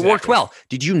 And it worked well.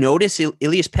 Did you notice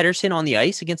Elias Pettersson on the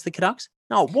ice against the Canucks?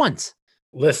 Not once.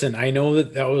 Listen, I know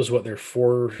that was their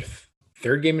third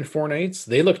game in 4 nights.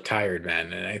 They look tired,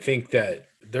 man. And I think that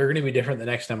they're going to be different the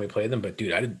next time we play them. But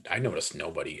dude, I noticed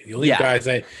nobody. The only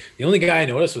guy I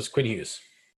noticed was Quinn Hughes.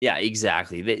 Yeah,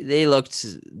 exactly. They looked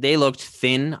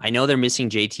thin. I know they're missing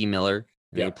JT Miller.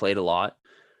 They played a lot.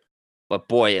 But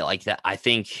boy, like that, I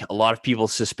think a lot of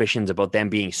people's suspicions about them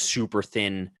being super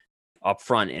thin up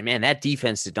front. And man, that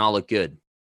defense did not look good.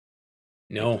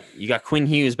 No. You got Quinn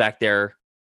Hughes back there,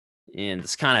 and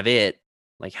that's kind of it.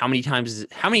 Like how many times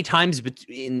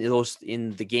in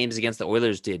the games against the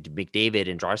Oilers did McDavid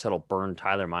and Draisaitl burn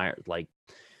Tyler Meyer? Like,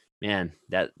 man,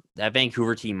 that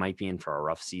Vancouver team might be in for a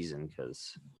rough season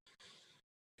because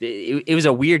it was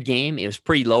a weird game. It was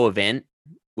pretty low event,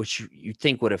 which you'd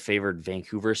think would have favored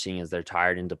Vancouver, seeing as they're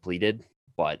tired and depleted.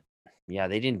 But yeah,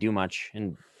 they didn't do much,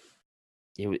 and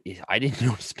I didn't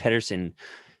notice Pettersson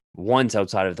once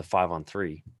outside of the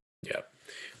 5-on-3. Yeah,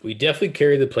 we definitely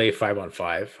carried the play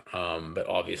 5-on-5, but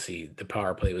obviously the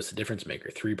power play was the difference maker.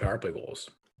 3 power play goals.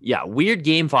 Yeah, weird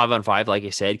game 5-on-5, like I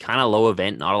said, kind of low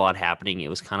event, not a lot happening. It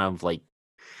was kind of like,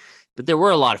 but there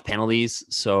were a lot of penalties,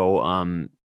 so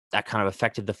that kind of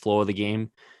affected the flow of the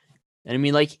game. And I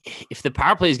mean, like, if the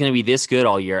power play is going to be this good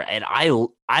all year, and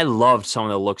I loved some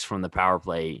of the looks from the power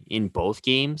play in both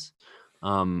games,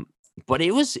 but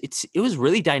it was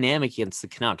really dynamic against the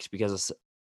Canucks because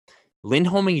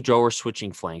Lindholm and Joe are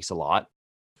switching flanks a lot.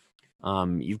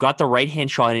 You've got the right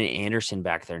hand shot in Anderson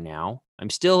back there now. I'm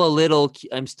still a little.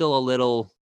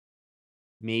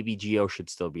 Maybe Gio should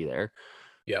still be there.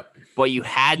 Yeah, but you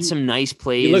had some nice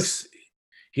plays.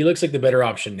 He looks like the better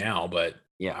option now, but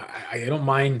yeah, I don't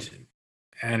mind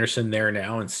Anderson there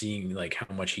now and seeing like how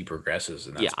much he progresses.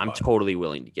 In that spot. I'm totally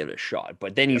willing to give it a shot.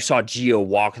 But then you saw Gio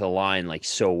walk the line like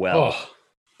so well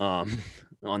on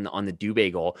the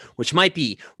Dubé goal, which might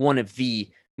be one of the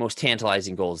most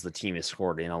tantalizing goals the team has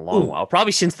scored in a long while.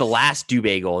 Probably since the last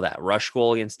Dubé goal, that rush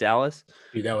goal against Dallas.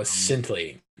 Dude, that was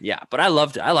scintillating. Yeah, but I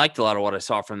liked a lot of what I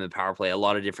saw from the power play. A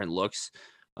lot of different looks.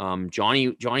 Johnny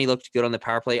looked good on the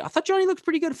power play. I thought Johnny looked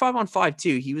pretty good 5-on-5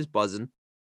 too. He was buzzing.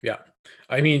 Yeah.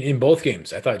 I mean, in both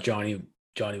games, I thought Johnny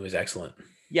was excellent.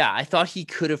 Yeah, I thought he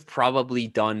could have probably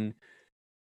done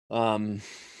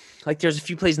like there's a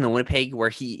few plays in the Winnipeg where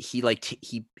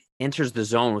he enters the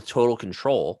zone with total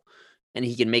control and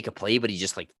he can make a play, but he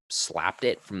just like slapped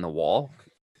it from the wall.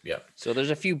 Yeah. So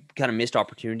there's a few kind of missed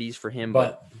opportunities for him.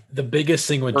 But the biggest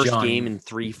thing with first Johnny game in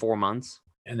 3-4 months.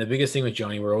 And the biggest thing with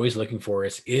Johnny, we're always looking for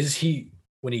is he,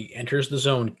 when he enters the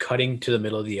zone, cutting to the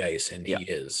middle of the ice, and he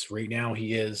is. Right now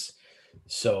he is.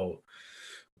 So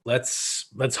let's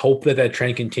hope that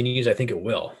trend continues. I think it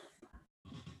will.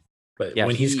 But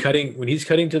when he's cutting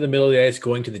to the middle of the ice,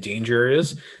 going to the danger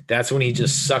areas, that's when he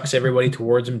just sucks everybody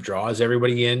towards him, draws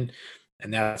everybody in,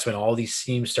 and that's when all these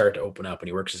seams start to open up and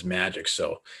he works his magic.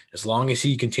 So as long as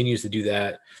he continues to do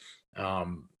that,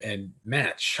 and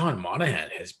Matt, Sean Monahan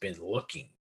has been looking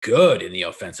good in the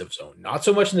offensive zone. Not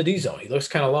so much in the D zone. He looks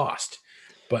kind of lost.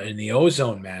 But in the O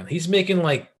zone, man, he's making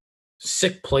like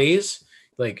sick plays.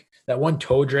 Like that one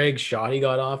toe drag shot he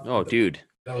got off. Oh, dude.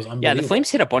 That was unbelievable. Yeah, the Flames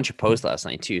hit a bunch of posts last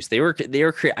night too. So they were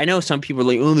I know some people are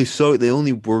like, they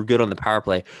only were good on the power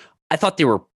play. I thought they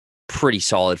were pretty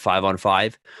solid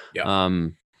 5-on-5. Yeah.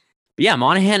 But yeah,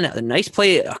 Monahan, a nice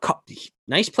play on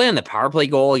the power play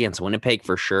goal against Winnipeg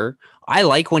for sure. I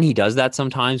like when he does that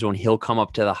sometimes, when he'll come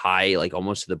up to the high, like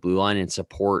almost to the blue line, and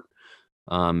support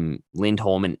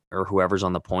Lindholm or whoever's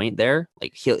on the point there.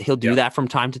 Like he'll do that from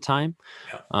time to time.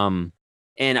 Yeah.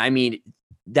 And I mean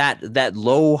that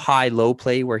low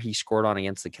play where he scored on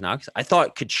against the Canucks, I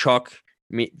thought Tkachuk,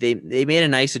 they made a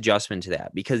nice adjustment to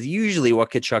that, because usually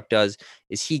what Tkachuk does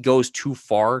is he goes too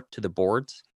far to the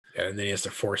boards. Yeah, and then he has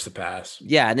to force the pass.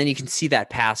 Yeah, and then you can see that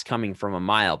pass coming from a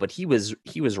mile, but he was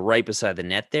right beside the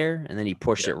net there, and then he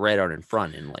pushed it right out in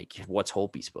front. And like, what's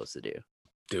Holtby supposed to do?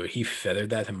 Dude, he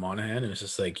feathered that to Monahan. It was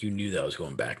just like, you knew that was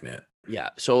going back net. Yeah.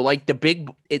 So like the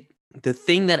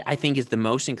thing that I think is the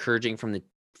most encouraging from the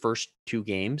first 2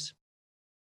 games,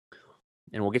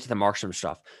 and we'll get to the Markstrom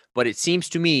stuff, but it seems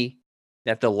to me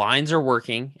that the lines are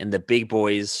working and the big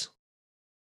boys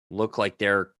look like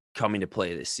they're coming to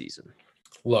play this season.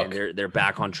 Look, and they're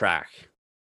back on track.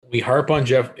 We harp on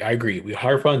Jeff. I agree. We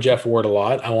harp on Jeff Ward a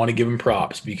lot. I want to give him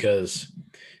props because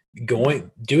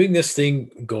doing this thing,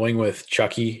 going with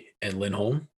Chucky and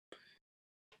Lindholm,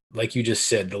 like you just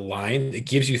said, the line, it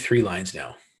gives you 3 lines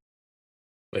now.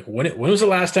 Like when was the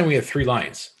last time we had 3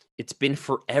 lines? It's been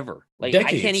forever. Like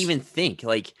decades. I can't even think.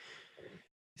 Like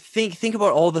think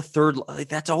about all the third. Like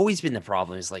that's always been the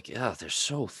problem. Is like, oh, they're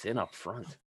so thin up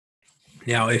front.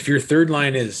 Now, if your third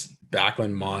line is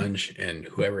Backlund, Monge, and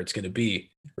whoever it's going to be,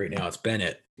 right now it's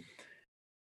Bennett.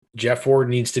 Jeff Ward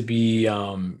needs to be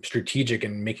strategic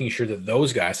in making sure that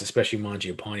those guys, especially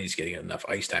Mangiapane, is getting enough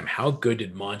ice time. How good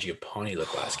did Mangiapane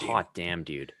look last game? Hot damn,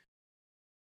 dude.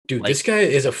 Dude, this guy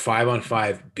is a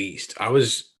 5-on-5 beast. I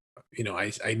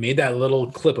made that little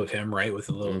clip of him, right, with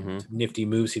the little nifty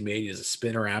moves he made. He does a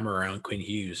spinorama around Quinn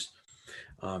Hughes.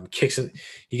 Kicks it.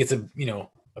 He gets a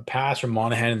pass from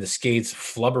Monahan in the skates,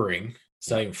 flubbering. It's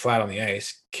not even flat on the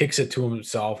ice. Kicks it to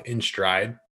himself in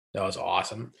stride. That was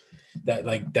awesome.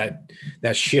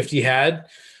 That shift he had,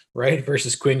 right,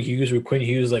 versus Quinn Hughes, where Quinn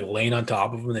Hughes like laying on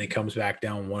top of him, and then he comes back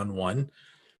down 1-on-1.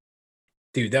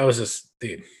 Dude, that was just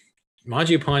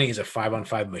Mangiapane is a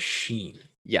 5-on-5 machine.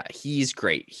 Yeah, he's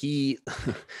great.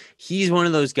 He's one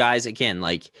of those guys, again,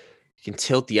 like you can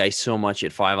tilt the ice so much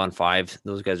at 5-on-5.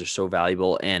 Those guys are so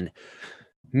valuable. And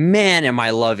man, am I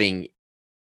loving,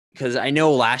 because I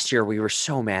know last year we were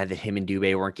so mad that him and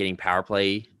Dubé weren't getting power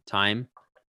play time.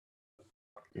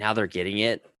 Now they're getting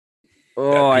it.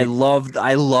 Oh, I love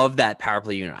that power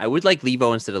play unit. I would like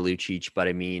Levo instead of Lucic, but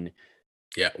I mean,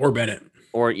 yeah, or Bennett.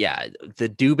 Or yeah, the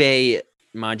Dubé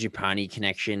Mangiapane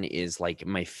connection is like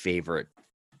my favorite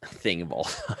thing of all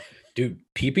time. Dude,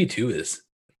 PP2 is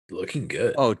looking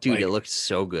good. Oh, dude, it looks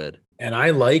so good. And I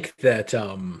like that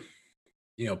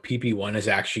PP1 is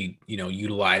actually,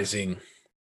 utilizing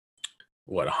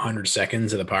 100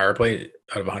 seconds of the power play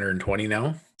out of 120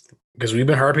 now. Because we've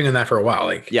been harping on that for a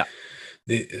while.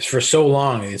 For so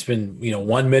long, it's been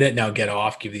 1 minute now. Get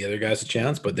off, give the other guys a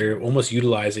chance. But they're almost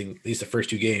utilizing, at least the first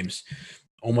two games,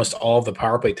 almost all of the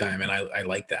power play time, and I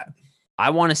like that. I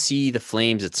want to see the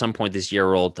Flames at some point this year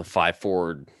roll to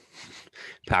 5-forward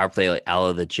power play like out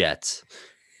of the Jets.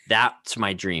 That's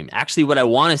my dream. Actually, what I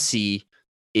want to see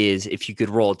is if you could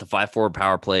roll it to 5-forward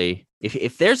power play.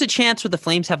 If there's a chance where the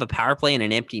Flames have a power play in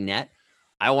an empty net,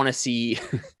 I want to see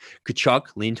Tkachuk,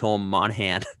 Lindholm,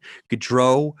 Monahan,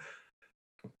 Gaudreau,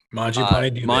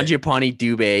 Mangiapane,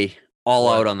 Dubé, all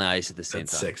out on the ice at the same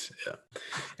time. 6,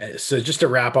 yeah. So just to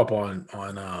wrap up on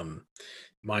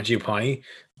Mangiapane,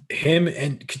 him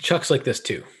and Tkachuk's like this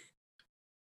too.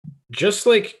 Just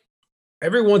like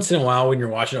every once in a while when you're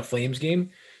watching a Flames game,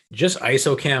 just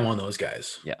ISO cam on those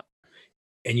guys. Yeah.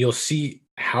 And you'll see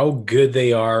how good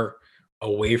they are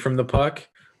away from the puck.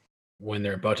 When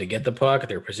they're about to get the puck,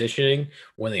 their positioning,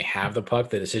 when they have the puck,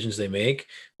 the decisions they make,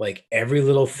 like every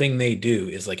little thing they do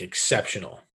is like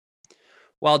exceptional.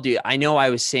 Well, dude, I know I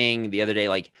was saying the other day,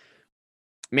 like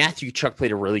Matthew Tkachuk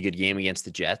played a really good game against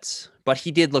the Jets, but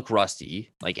he did look rusty.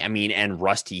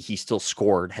 He still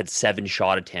scored, had 7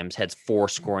 shot attempts, had 4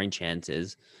 scoring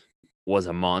chances, was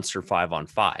a monster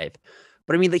 5-on-5.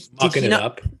 But I mean, like, getting into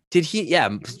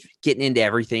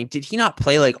everything. Did he not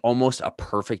play like almost a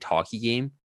perfect hockey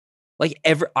game? Like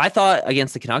I thought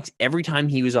against the Canucks, every time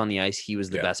he was on the ice, he was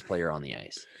the best player on the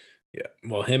ice. Yeah.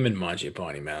 Well, him and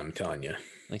Mangiapane, man, I'm telling you.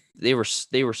 Like they were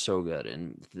so good.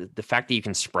 And the fact that you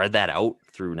can spread that out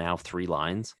through now 3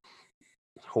 lines,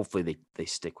 hopefully they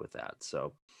stick with that.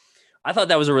 So I thought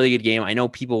that was a really good game. I know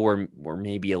people were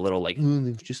maybe a little like, it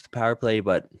was just the power play,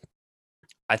 but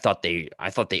I thought they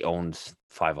owned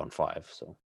 5-on-5.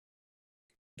 So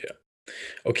yeah.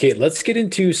 Okay, let's get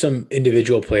into some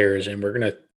individual players, and we're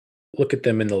gonna look at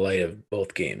them in the light of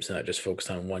both games, not just focus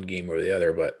on one game or the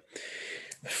other. But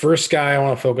first guy I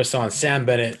want to focus on, Sam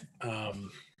Bennett.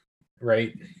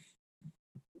 Right?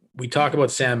 We talk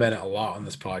about Sam Bennett a lot on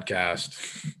this podcast.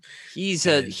 He's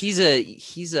a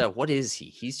what is he?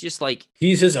 He's just like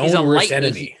he's his own worst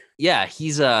enemy.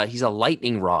 He's a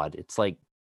lightning rod. It's like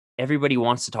everybody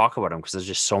wants to talk about him because there's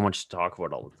just so much to talk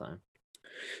about all the time.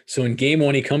 So in game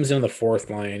 1, he comes in on the 4th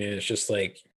line, and it's just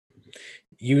like,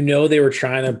 they were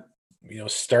trying to,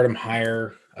 start him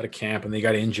higher out of camp, and they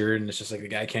got injured, and it's just like the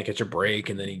guy can't catch a break,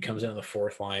 and then he comes in on the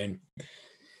 4th line,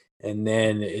 and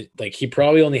then he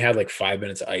probably only had like 5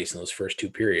 minutes of ice in those first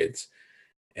 2 periods,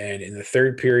 and in the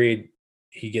 3rd period,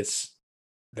 he gets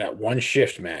that one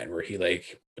shift, man, where he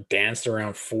like danced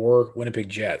around 4 Winnipeg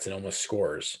Jets and almost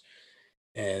scores,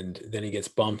 and then he gets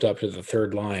bumped up to the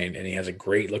 3rd line, and he has a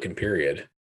great looking period,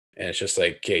 and it's just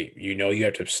like, okay, you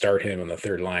have to start him on the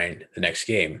 3rd line the next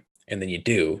game, and then you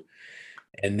do.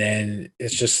 And then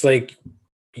it's just like,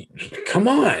 come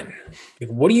on.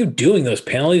 What are you doing? Those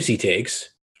penalties he takes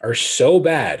are so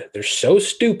bad. They're so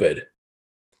stupid.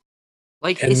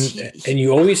 And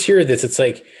you always hear this. It's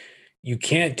like, you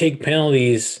can't take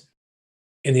penalties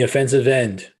in the offensive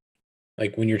end.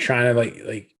 Like when you're trying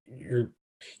to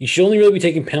You should only really be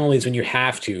taking penalties when you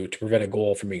have to prevent a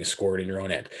goal from being scored in your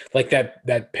own end. Like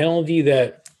that penalty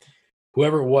that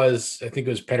whoever it was, I think it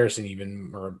was Pedersen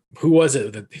even, or who was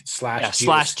it that Yeah, slash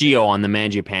slash Geo on the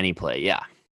Mangiapane play. Yeah,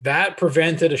 that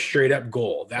prevented a straight up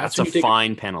goal. that's a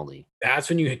fine penalty. That's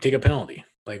when you take a penalty.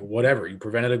 Like whatever, you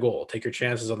prevented a goal. Take your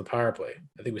chances on the power play.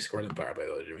 I think we scored on the power play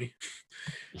though, didn't we?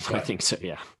 I think so.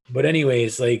 Yeah. But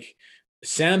anyways, like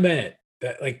Sam Bennett,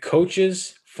 that like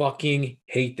coaches fucking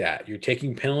hate that. You're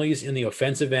taking penalties in the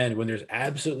offensive end when there's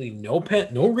absolutely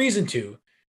no reason to.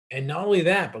 And not only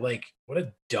that, but like what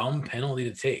a dumb penalty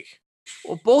to take.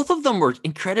 Well, both of them were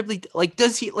incredibly like.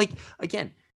 Does he like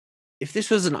again? If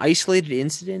this was an isolated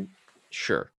incident,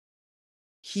 sure.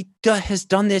 He has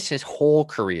done this his whole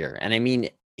career, and I mean,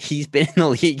 he's been in the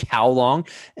league how long,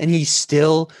 and he's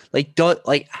still like,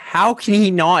 how can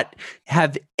he not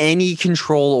have any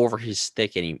control over his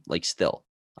stick? Still,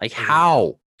 like,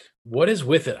 how? What is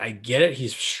with it? I get it.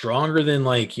 He's stronger than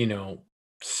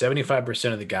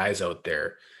 75% of the guys out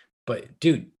there, but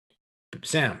dude,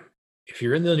 Sam, if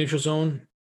you're in the neutral zone,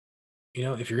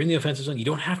 if you're in the offensive zone, you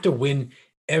don't have to win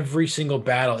every single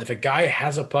battle. If a guy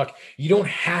has a puck, you don't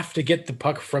have to get the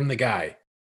puck from the guy,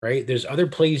 right? There's other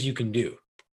plays you can do,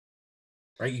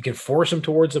 right? You can force him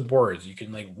towards the boards. You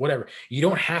can whatever. You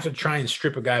don't have to try and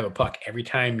strip a guy of a puck every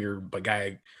time you're a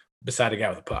guy beside a guy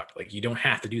with a puck. Like you don't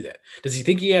have to do that. Does he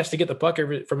think he has to get the puck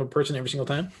from a person every single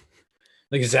time?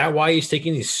 Like, is that why he's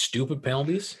taking these stupid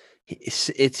penalties?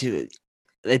 He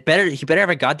better have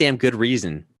a goddamn good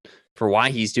reason for why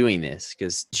he's doing this,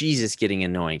 because Jesus, getting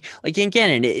annoying. Like again,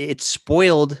 and it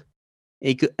spoiled.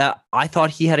 I thought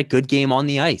he had a good game on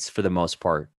the ice for the most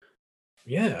part.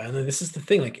 Yeah, and then this is the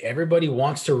thing. Like everybody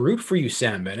wants to root for you,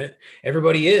 Sam Bennett.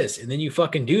 Everybody is, and then you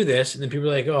fucking do this, and then people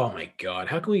are like, "Oh my god,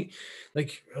 how can we?"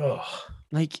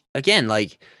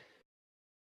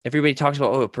 Everybody talks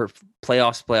about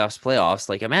playoffs.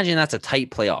 Like imagine that's a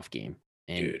tight playoff game,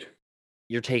 and dude,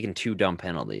 you're taking two dumb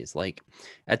penalties. Like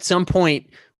at some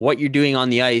point, what you're doing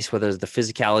on the ice, whether it's the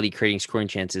physicality creating scoring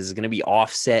chances, is going to be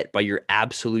offset by your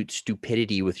absolute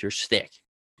stupidity with your stick.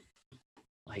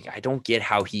 Like, I don't get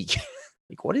how he,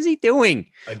 like, what is he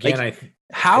doing? Again,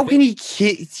 how can he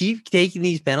keep taking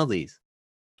these penalties?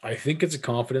 I think it's a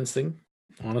confidence thing,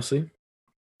 honestly,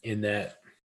 in that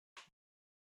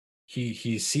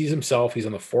he sees himself. He's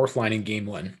on the fourth line in game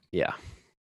one. Yeah.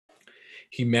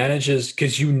 He manages,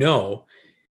 because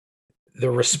the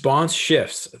response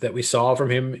shifts that we saw from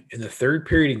him in the third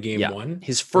period in game one.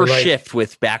 His first shift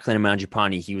with Backlund and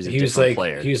Mangiapane, he was a different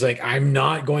player. He was like, I'm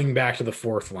not going back to the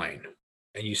fourth line.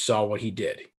 And you saw what he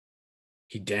did.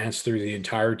 He danced through the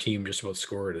entire team, just about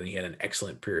scored, and he had an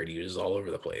excellent period. He was all over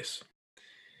the place.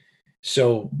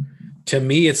 So to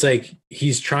me, it's like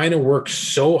he's trying to work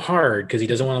so hard because he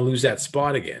doesn't want to lose that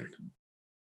spot again,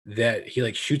 that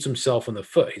he shoots himself in the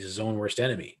foot. He's his own worst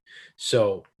enemy.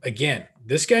 So again,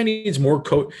 this guy needs more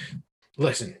coach.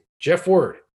 Listen, Jeff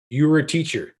Ward, you were a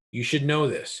teacher. You should know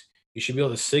this. You should be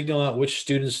able to signal out which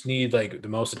students need the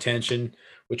most attention,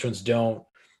 which ones don't.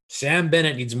 Sam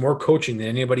Bennett needs more coaching than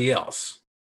anybody else,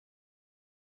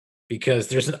 because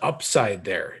there's an upside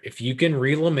there. If you can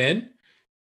reel him in,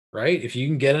 right? If you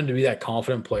can get him to be that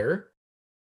confident player,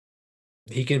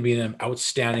 he can be an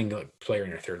outstanding player in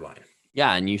your third line.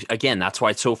 Yeah, and that's why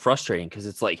it's so frustrating, because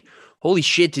it's like, holy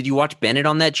shit, did you watch Bennett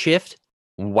on that shift?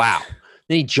 Wow.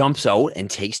 Then he jumps out and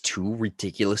takes two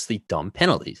ridiculously dumb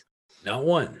penalties. Not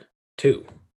one, two.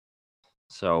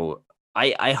 So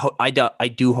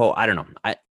I do hope, I don't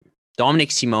know.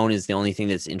 Dominic Simone is the only thing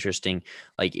that's interesting.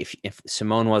 Like if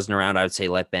Simone wasn't around, I would say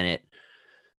let Bennett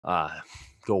go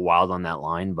wild on that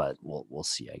line, but we'll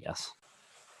see, I guess.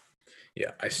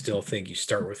 Yeah, I still think you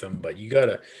start with him, but you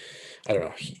gotta, I don't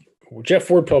know. Jeff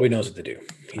Ford probably knows what to do.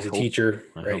 He's a teacher,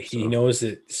 right? He knows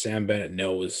that Sam Bennett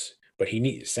knows, but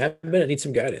Sam Bennett needs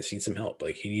some guidance. He needs some help.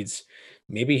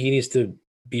 Maybe he needs to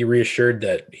be reassured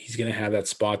that he's going to have that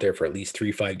spot there for at least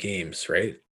 3-5 games,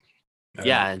 right?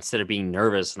 Yeah, instead of being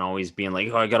nervous and always being like,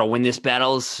 oh, I got to win this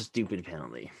battle. It's a stupid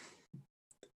penalty.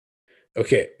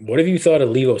 Okay, what have you thought of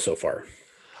Levo so far?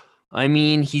 I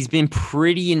mean, he's been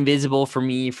pretty invisible for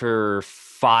me for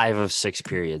 5 of 6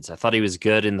 periods. I thought he was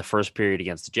good in the first period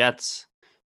against the Jets,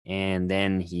 and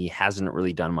then he hasn't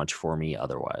really done much for me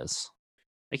otherwise.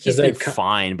 He's been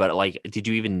fine, but did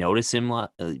you even notice him? No.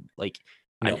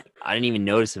 I didn't even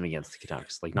notice him against the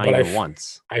Canucks, not even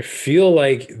once. I feel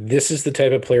like this is the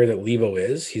type of player that Levo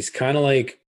is. He's kind of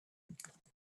like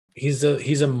he's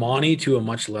a Monty to a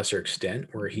much lesser extent,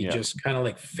 where he just kind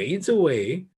of fades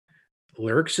away,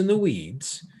 lurks in the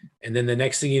weeds, and then the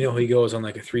next thing you know, he goes on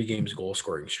a 3 games goal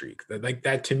scoring streak.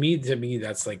 That to me,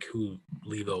 that's who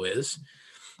Levo is.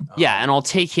 Yeah, and I'll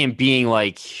take him being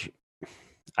like,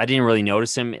 I didn't really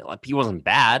notice him. Like, he wasn't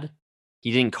bad.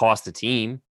 He didn't cost the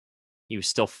team. He was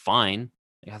still fine.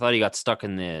 I thought he got stuck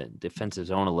in the defensive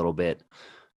zone a little bit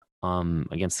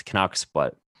against the Canucks,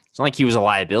 but it's not like he was a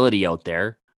liability out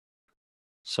there.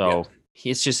 So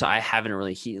it's just I haven't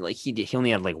really he only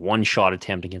had like one shot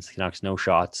attempt against the Canucks, no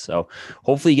shots. So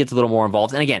hopefully he gets a little more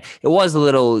involved. And again, it was a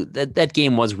little that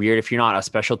game was weird. If you're not a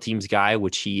special teams guy,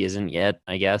 which he isn't yet,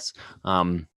 I guess.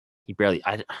 He barely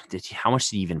how much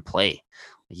did he even play?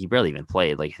 Like, he barely even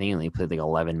played. Like, I think he only played like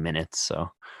 11 minutes.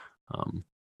 So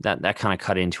that kind of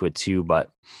cut into it too. But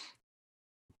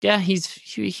yeah, he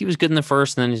was good in the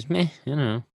first, and then he's meh, I don't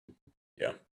know.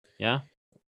 Yeah.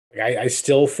 I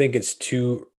still think it's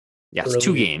too it's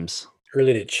 2 games.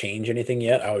 Early to change anything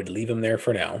yet. I would leave him there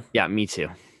for now. Yeah, me too.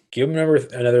 Give him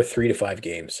another 3 to 5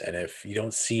 games, and if you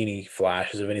don't see any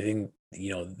flashes of anything,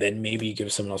 then maybe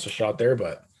give someone else a shot there.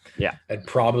 But yeah, I'd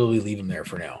probably leave him there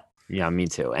for now. Yeah, me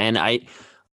too. And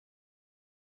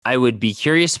I would be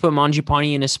curious to put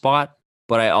Mangiapane in his spot,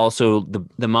 but I also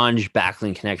the Manj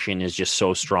Backlund connection is just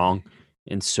so strong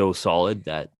and so solid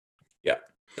that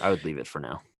I would leave it for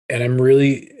now. And I'm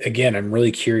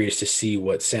really curious to see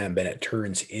what Sam Bennett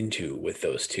turns into with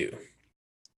those two.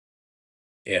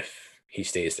 If he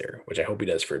stays there, which I hope he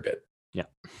does for a bit. Yeah.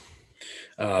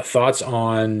 Thoughts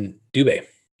on Dubé?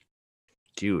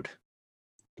 Dude,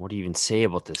 what do you even say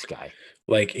about this guy?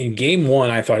 Like, in game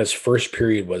 1, I thought his first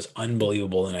period was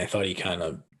unbelievable, and I thought he kind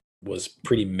of was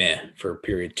pretty meh for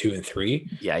period 2 and 3.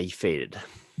 Yeah, he faded.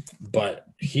 But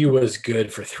he was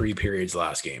good for 3 periods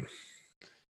last game.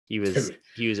 He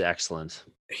was excellent.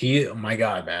 Oh my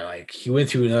God, man! Like, he went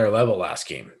to another level last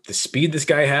game. The speed this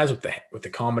guy has with the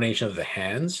combination of the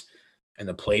hands and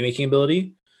the playmaking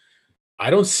ability, I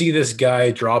don't see this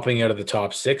guy dropping out of the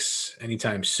top 6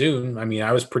 anytime soon. I mean,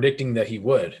 I was predicting that he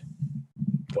would.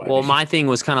 Well, my thing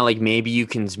was kind of like maybe you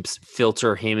can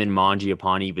filter him and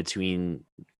Mangiapane between,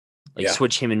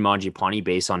 switch him and Mangiapane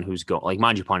based on who's going. Like,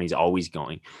 Mangiapane's always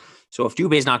going. So if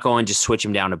Dubé's not going, just switch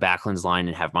him down to Backlund's line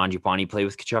and have Mangiapane play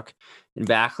with Tkachuk and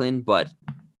Backlund. But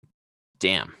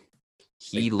damn,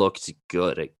 he looked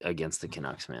good against the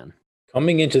Canucks, man.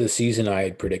 Coming into the season, I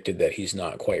had predicted that he's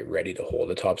not quite ready to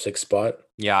hold a top 6 spot.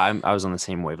 Yeah, I was on the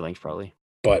same wavelength probably.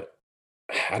 But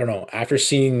I don't know. After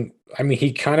seeing,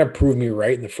 he kind of proved me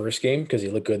right in the first game because he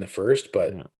looked good in the first,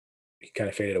 but he kind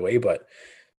of faded away. But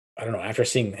I don't know. After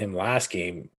seeing him last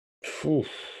game,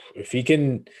 if he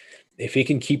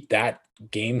can keep that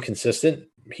game consistent,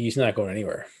 he's not going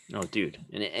anywhere. No, dude.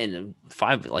 And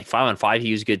 5 on 5,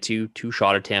 he was good too. 2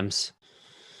 shot attempts,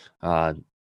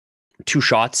 2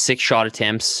 shots, 6 shot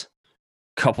attempts,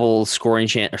 couple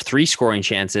 3 scoring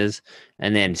chances,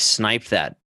 and then sniped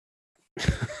that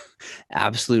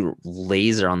absolute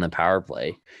laser on the power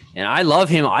play. And I love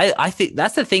him. I think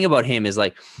that's the thing about him is,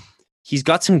 like, he's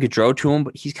got some Gaudreau to him,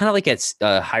 but he's kind of like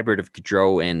a hybrid of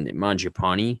Gaudreau and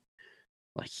Mangiapane.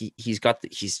 Like, he's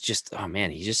just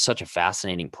such a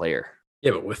fascinating player.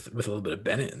 Yeah, but with a little bit of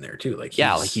Bennett in there too. Like,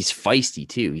 he's feisty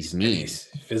too. He's mean. He's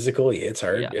physical. He hits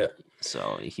hard. Yeah.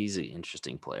 So he's an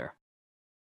interesting player.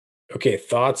 Okay,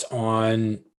 thoughts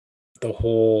on the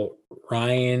whole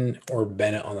Ryan or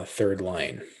Bennett on the third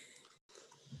line?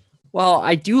 Well,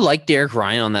 I do like Derek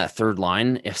Ryan on that third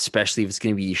line, especially if it's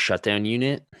going to be a shutdown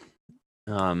unit.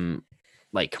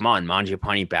 Like, come on,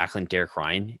 Mangiapane, Backlund, Derek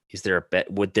Ryan.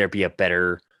 Would there be a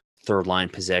better third line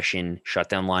possession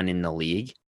shutdown line in the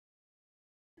league?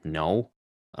 No,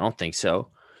 I don't think so.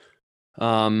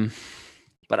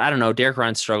 But I don't know. Derek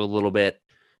Ryan struggled a little bit.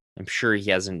 I'm sure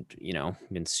he hasn't,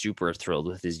 been super thrilled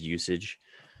with his usage.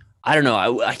 I don't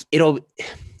know.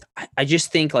 I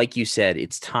just think, like you said,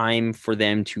 it's time for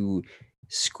them to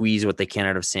squeeze what they can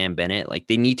out of Sam Bennett. Like,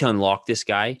 they need to unlock this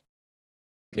guy.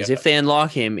 Because if they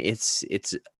unlock him, it's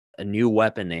a new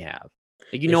weapon they have.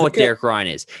 Like, what Derek Ryan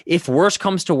is. If worse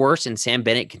comes to worse and Sam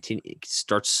Bennett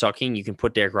starts sucking, you can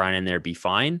put Derek Ryan in there, be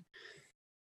fine.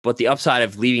 But the upside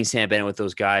of leaving Sam Bennett with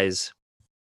those guys,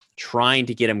 trying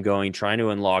to get him going, trying to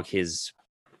unlock his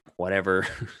whatever,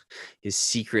 his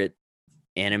secret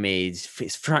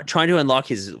trying to unlock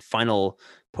his final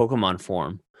Pokemon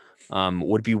form,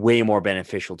 would be way more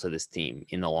beneficial to this team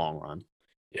in the long run.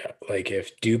 Yeah, like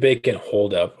if Dubé can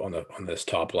hold up on this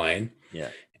top line,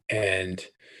 and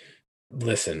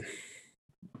listen,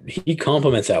 he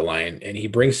complements that line and he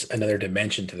brings another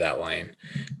dimension to that line.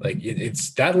 Like,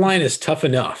 it's that line is tough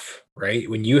enough, right?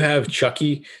 When you have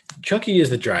Chucky is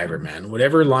the driver, man.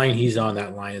 Whatever line he's on,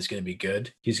 that line is going to be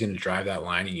good. He's going to drive that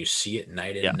line, and you see it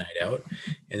night in, night out.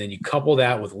 And then you couple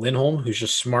that with Lindholm, who's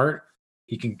just smart.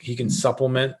 He can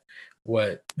supplement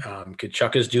what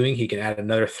Kachuk is doing. He can add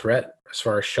another threat as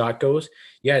far as shot goes.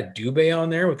 Yeah, Dubé on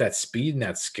there with that speed and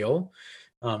that skill.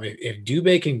 If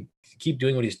Dubé can keep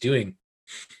doing what he's doing,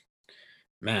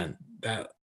 man,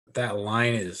 that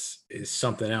line is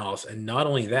something else. And not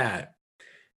only that,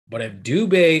 but if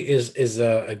Dubé is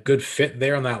a good fit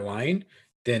there on that line,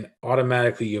 then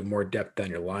automatically you have more depth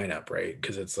on your lineup, right?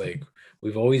 Because it's like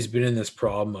we've always been in this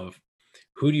problem of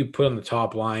who do you put on the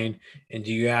top line, and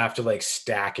do you have to like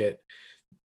stack it,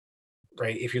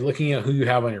 right? If you're looking at who you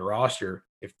have on your roster,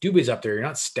 if Dubé's up there, you're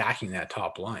not stacking that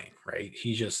top line, right?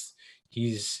 He's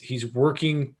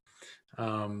working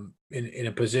in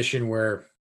a position where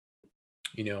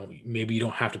maybe you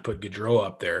don't have to put Gaudreau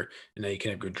up there, and then you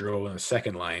can have Gaudreau on the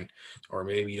second line, or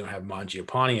maybe you don't have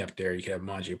Mangiapane up there. You can have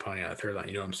Mangiapane on the third line.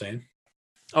 You know what I'm saying?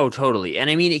 Oh, totally.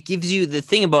 And I mean, it gives you the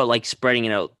thing about like spreading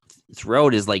it out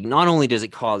throughout is like not only does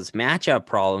it cause matchup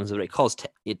problems, but it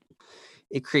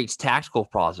creates tactical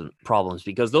problems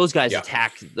because those guys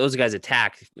attack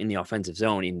in the offensive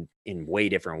zone in way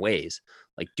different ways.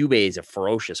 Like Dubé is a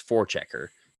ferocious forechecker,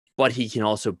 but he can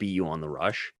also beat you on the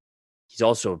rush. He's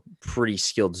also a pretty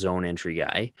skilled zone entry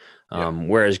guy.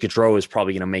 Whereas Gaudreau is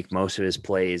probably going to make most of his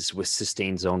plays with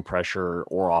sustained zone pressure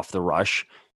or off the rush.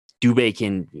 Dubé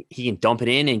can dump it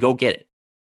in and go get it.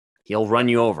 He'll run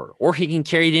you over, or he can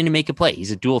carry it in and make a play.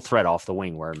 He's a dual threat off the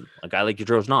wing, where a guy like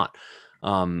Gaudreau's not.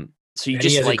 So you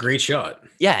just he has a great shot.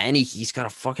 Yeah, and he's got a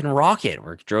fucking rocket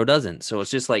where Gaudreau doesn't. So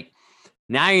it's just like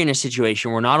now you're in a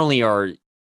situation where not only are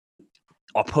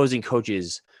opposing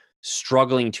coaches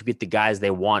struggling to get the guys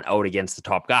they want out against the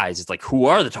top guys, it's like, who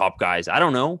are the top guys? I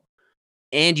don't know.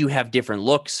 And you have different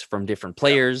looks from different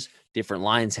players. Different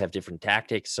lines have different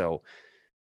tactics. So,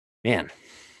 man,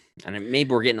 and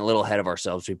maybe we're getting a little ahead of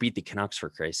ourselves. We beat the Canucks for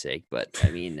Christ's sake, but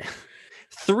I mean,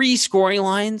 3 scoring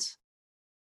lines.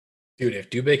 Dude,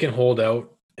 if Dubé can hold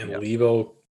out and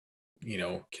Levo,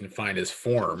 can find his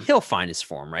form, he'll find his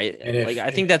form, right? And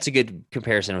I think that's a good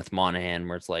comparison with Monahan,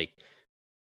 where it's like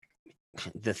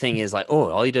the thing is like, oh,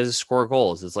 all he does is score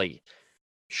goals. It's like,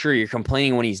 sure, you're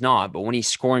complaining when he's not, but when he's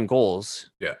scoring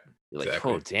goals, you're like,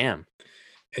 exactly. Oh, damn.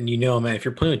 And man, if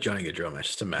you're playing with Johnny Gaudreau, it's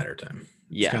just a matter of time.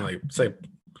 It's like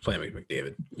playing with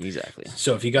McDavid. Exactly.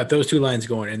 So if you got those 2 lines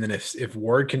going, and then if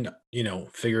Ward can,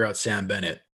 figure out Sam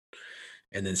Bennett,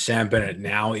 and then Sam Bennett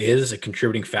now is a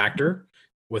contributing factor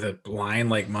with a line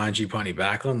like Mangiapane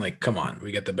Backlund, like, come on,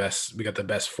 we got the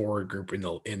best forward group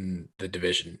in the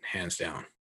division, hands down.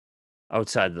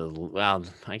 Outside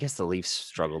I guess the Leafs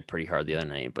struggled pretty hard the other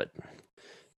night, but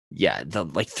yeah, the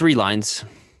 3 lines,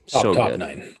 top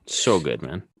 9, so good,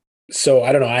 man. So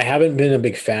I don't know. I haven't been a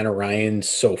big fan of Ryan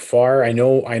so far. I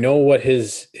know what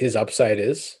his upside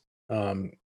is.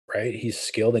 Right, he's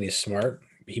skilled and he's smart.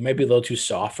 He might be a little too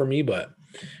soft for me, but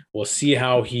we'll see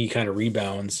how he kind of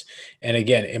rebounds. And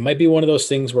again, it might be one of those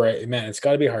things where, it's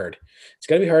got to be hard. It's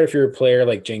got to be hard if you're a player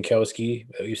like Jankowski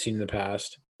that we've seen in the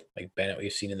past, like Bennett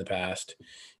we've seen in the past.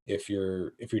 If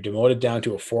you're demoted down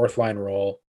to a 4th line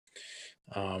role,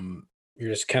 you're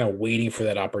just kind of waiting for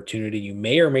that opportunity. You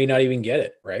may or may not even get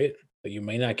it, right? But you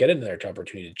may not get another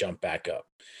opportunity to jump back up.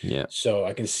 Yeah. So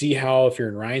I can see how if you're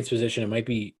in Ryan's position, it might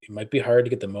be hard to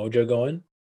get the mojo going.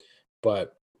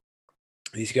 But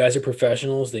these guys are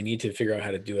professionals. They need to figure out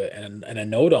how to do it. And a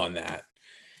note on that.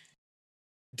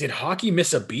 Did hockey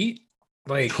miss a beat?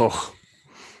 Like,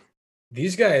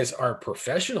 these guys are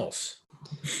professionals.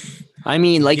 I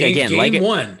mean, game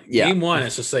one,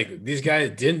 it's just like these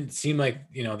guys didn't seem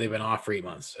like, they've been off for 8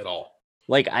 months at all.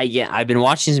 Like, I've been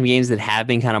watching some games that have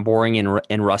been kind of boring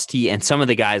and rusty. And some of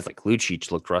the guys like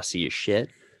Lucic looked rusty as shit.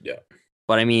 Yeah.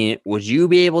 But I mean, would you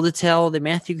be able to tell that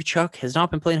Matthew Tkachuk has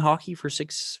not been playing hockey for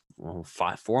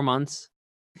 4 months?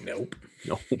 Nope.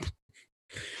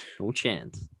 No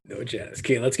chance.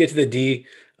 Okay, let's get to the D.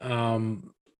 Our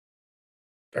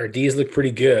Ds look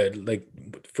pretty good. Like,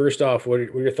 first off, what are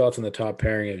your thoughts on the top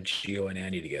pairing of Gio and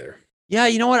Andy together? Yeah,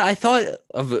 you know what? I thought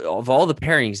of all the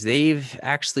pairings, they've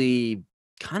actually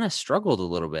kind of struggled a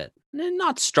little bit.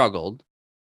 Not struggled,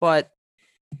 but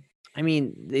I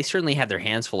mean, they certainly had their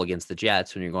hands full against the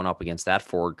Jets when you're going up against that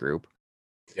forward group.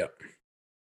 Yep.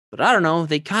 But I don't know.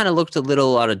 They kind of looked a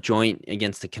little out of joint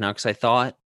against the Canucks, I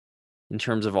thought, in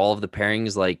terms of all of the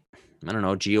pairings. Like, I don't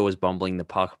know, Gio was bumbling the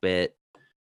puck a bit,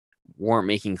 weren't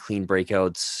making clean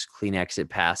breakouts, clean exit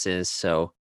passes.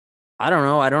 So I don't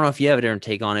know. I don't know if you have a different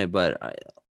take on it, but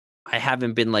I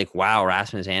haven't been like, wow,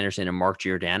 Rasmus Anderson and Mark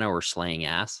Giordano are slaying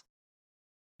ass.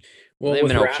 Well, they've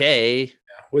been okay.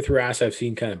 With Rass, I've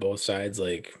seen kind of both sides.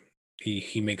 Like,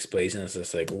 he makes plays and it's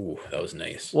just like, ooh, that was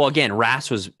nice. Well, again, Rass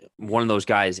was one of those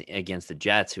guys against the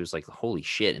Jets who was like, holy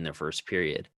shit, in their first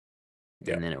period.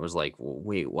 Yeah. And then it was like, well,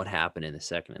 wait, what happened in the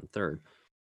second and third?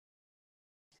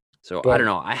 So I But- don't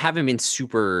know. I haven't been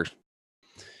super.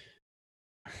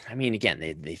 I mean, again,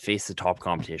 they face the top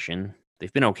competition.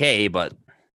 They've been okay, but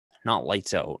not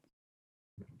lights out.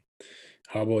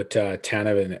 How about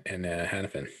Tanev and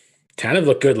Hannafin? Tanev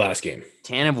looked good last game.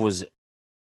 Tanev was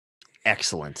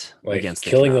excellent Like against the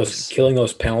killing Canucks.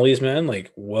 those penalties, man.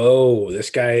 Like, whoa, this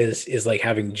guy is like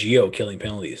having Gio killing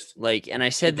penalties. Like, and I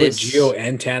You said put this. Gio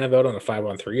and Tanev out on a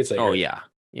 5-on-3. It's like, Oh yeah,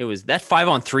 it was that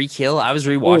 5-on-3 kill. I was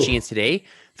rewatching Ooh. it today.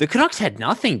 The Canucks had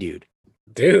nothing, dude.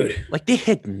 dude. Like they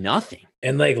had nothing.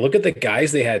 And like, look at the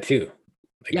guys they had too.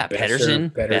 Like Yeah,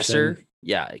 Besser,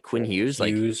 yeah, Quinn Hughes,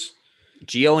 like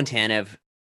Gio and Tanev.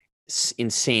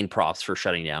 Insane props for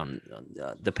shutting down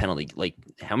the penalty. Like,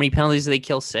 how many penalties did they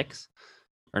kill? 6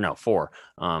 or no 4?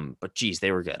 But geez,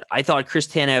 they were good. I thought Chris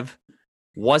Tanev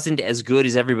wasn't as good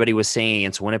as everybody was saying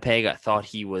against Winnipeg. I thought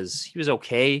he was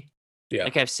okay. Yeah.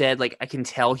 Like I've said, like I can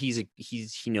tell he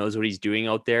knows what he's doing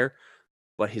out there,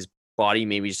 but his body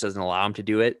maybe just doesn't allow him to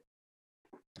do it.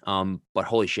 But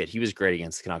holy shit, he was great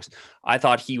against the Canucks. I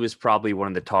thought he was probably one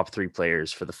of the top 3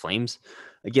 players for the Flames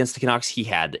against the Canucks. He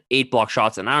had 8 block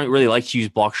shots, and I don't really like to use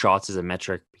block shots as a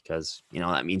metric because, you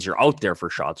know, that means you're out there for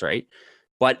shots, right?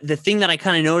 But the thing that I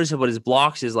kind of noticed about his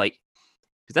blocks is like,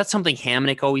 because that's something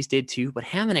Hamonic always did too, but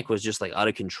Hamonic was just like out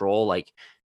of control. Like,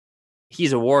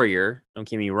 he's a warrior, don't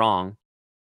get me wrong,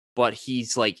 but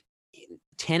he's like,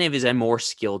 Tanev is a more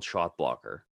skilled shot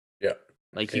blocker. Yeah.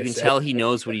 Like, you can tell he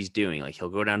knows what he's doing. Like, he'll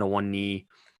go down to one knee.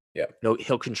 Yeah.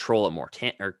 He'll control it more.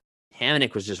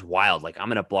 Hamonic was just wild. Like, I'm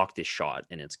going to block this shot,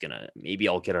 and maybe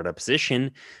I'll get out of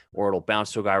position, or it'll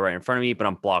bounce to a guy right in front of me, but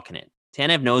I'm blocking it.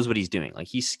 Tanev knows what he's doing. Like,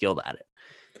 he's skilled at it.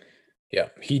 Yeah,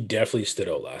 he definitely stood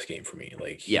out last game for me.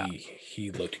 Like,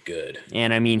 he looked good.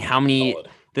 And I mean, how many? Solid.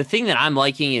 The thing that I'm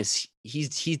liking is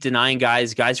he's denying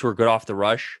guys who are good off the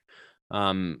rush.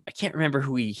 I can't remember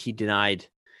who he denied.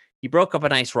 He broke up a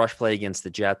nice rush play against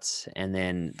the Jets, and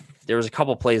then there was a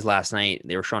couple plays last night.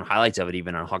 They were showing highlights of it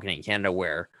even on Hockey Night in Canada,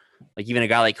 where like even a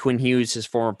guy like Quinn Hughes, his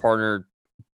former partner,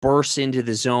 bursts into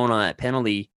the zone on that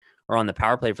penalty or on the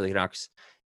power play for the Canucks,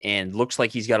 and looks like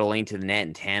he's got a lane to the net,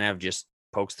 and Tanev just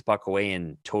pokes the puck away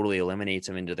and totally eliminates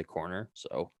him into the corner.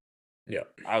 So yeah,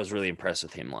 I was really impressed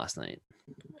with him last night.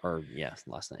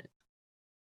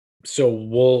 So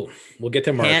we'll get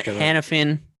to Mark.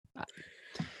 Hannafin.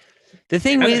 The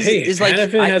thing is like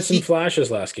Hannafin had some flashes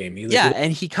last game.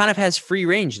 And he kind of has free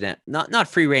range then. Not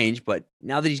free range, but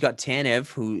now that he's got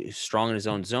Tanev, who is strong in his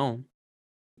own zone,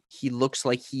 he looks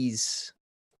like he's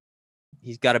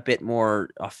got a bit more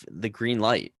of the green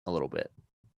light a little bit.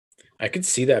 I could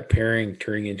see that pairing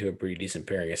turning into a pretty decent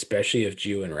pairing, especially if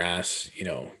Gio and Rass,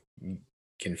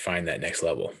 can find that next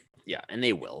level. Yeah, and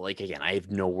they will. Like, again, I have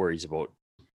no worries about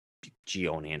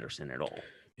Gio and Anderson at all.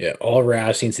 Yeah, all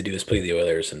Rass needs to do is play the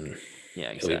Oilers, and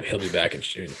exactly. he'll be back in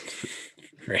shooting.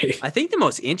 Right. I think the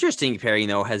most interesting pairing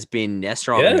though has been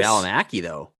Nesterov and Valimaki,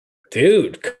 though.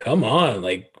 Dude, come on!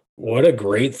 Like, what a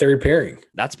great third pairing.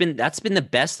 That's been the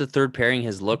best the third pairing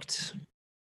has looked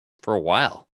for a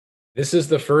while. This is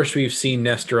the first we've seen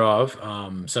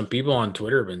Nesterov. Some people on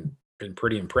Twitter have been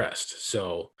pretty impressed.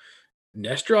 So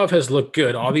Nesterov has looked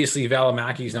good. Obviously,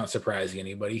 Valimaki is not surprising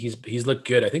anybody. He's looked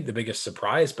good. I think the biggest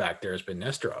surprise back there has been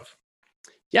Nesterov.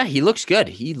 Yeah, he looks good.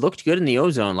 He looked good in the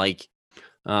ozone. Like,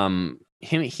 the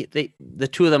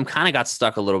two of them kind of got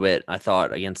stuck a little bit, I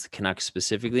thought, against the Canucks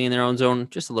specifically in their own zone,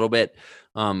 just a little bit.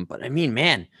 But I mean,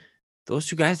 man, those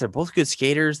two guys, they're both good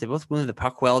skaters. They both move the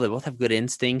puck well. They both have good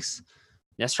instincts.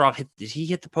 Nesterov did he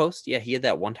hit the post? Yeah, he had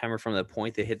that one timer from the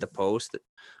point that hit the post.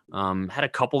 Had a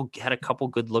couple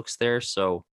good looks there.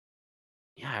 So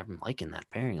yeah, I'm liking that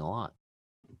pairing a lot.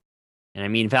 And I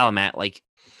mean, Valimaki, like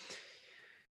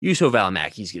Juuso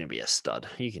Valimaki, he's gonna be a stud.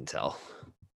 You can tell.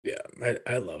 Yeah,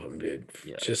 I love him, dude.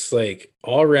 Yeah. Just like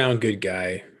all around good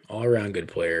guy, all around good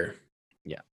player.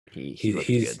 Yeah, he's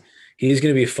good. He's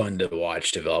gonna be fun to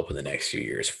watch develop in the next few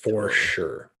years for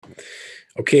sure.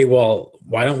 Okay, well,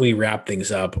 why don't we wrap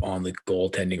things up on the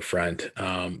goaltending front?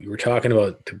 We were talking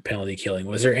about the penalty killing.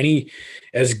 Was there any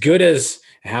as good as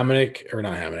Hamonic, or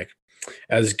not Hamonic,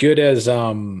 as good as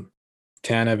Tanev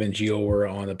and Gio were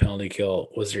on the penalty kill?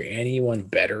 Was there anyone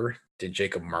better than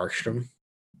Jacob Markstrom?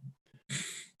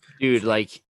 Dude,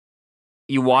 like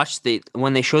you watch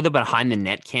when they show the behind the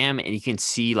net cam, and you can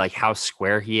see like how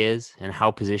square he is and how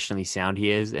positionally sound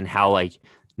he is, and how like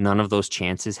none of those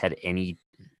chances had any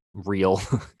real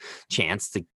chance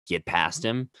to get past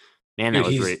him. Man,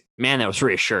 that was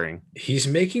reassuring. He's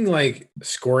making like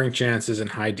scoring chances and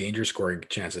high danger scoring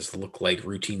chances look like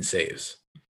routine saves.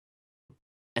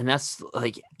 And that's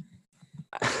like,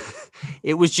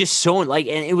 it was just so like,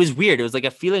 and it was weird. It was like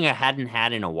a feeling I hadn't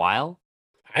had in a while.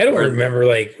 I don't remember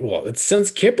it's since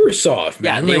Kippersoft,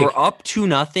 man. Yeah, they were up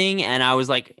 2-0, and I was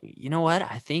like, you know what?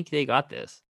 I think they got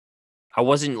this. I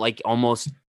wasn't like almost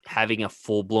having a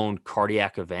full-blown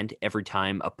cardiac event every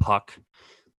time a puck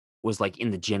was like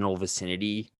in the general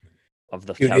vicinity of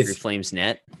the Calgary Flames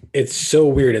net. It's so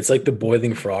weird. It's like the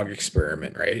boiling frog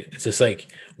experiment, right? It's just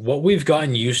like what we've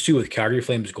gotten used to with Calgary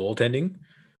Flames goaltending.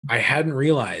 I hadn't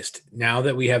realized now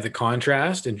that we have the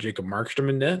contrast and Jacob Markstrom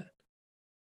in net.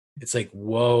 It's like,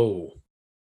 whoa,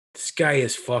 this guy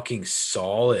is fucking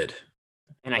solid.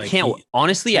 And I can't,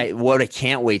 honestly, what I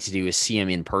can't wait to do is see him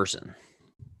in person.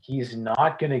 He's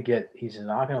not going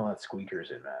to let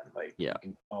squeakers in, man. Like, yeah,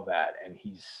 you can tell that. And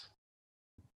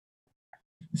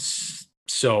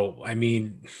so, I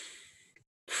mean,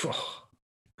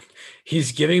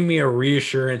 he's giving me a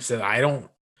reassurance that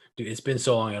dude, it's been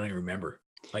so long, I don't even remember.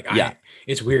 Like,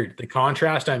 it's weird. The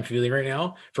contrast I'm feeling right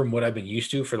now from what I've been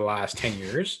used to for the last 10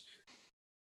 years.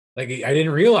 Like, I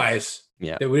didn't realize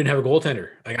that we didn't have a goaltender.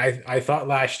 Like, I thought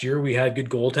last year we had good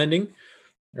goaltending,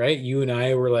 right? You and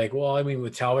I were like, well, I mean,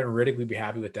 with Talbot and Riddick, we'd be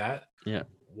happy with that. Yeah.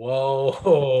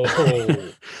 Whoa.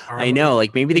 I know.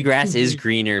 Like, maybe the grass is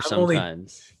greener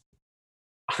sometimes.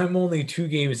 I'm only 2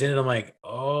 games in, and I'm like,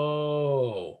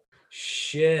 oh,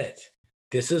 shit.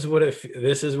 This is what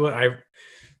I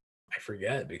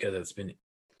forget because it's been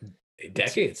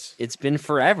decades. It's been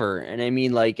forever. And I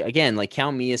mean, like, again, like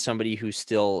count me as somebody who's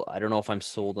still, I don't know if I'm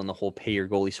sold on the whole pay your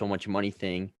goalie so much money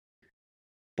thing,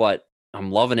 but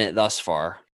I'm loving it thus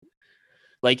far.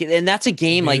 Like, and that's a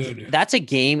game, like that's a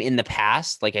game in the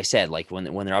past. Like I said, like when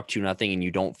they're up 2-0 and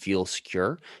you don't feel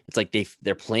secure, it's like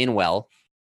they're playing well.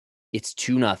 It's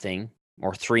 2-0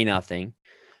 or 3-0.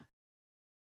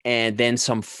 And then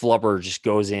some flubber just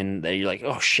goes in that you're like,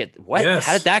 oh shit, what? Yes.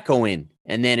 How did that go in?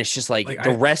 And then it's just like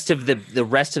the rest of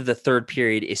the third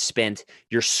period is spent.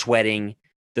 You're sweating.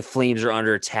 The Flames are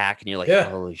under attack, and you're like,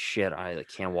 holy shit, I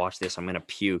can't watch this. I'm gonna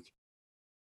puke.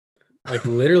 Like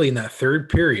literally in that third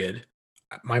period,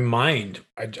 my mind,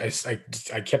 I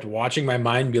kept watching my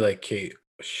mind be like, okay,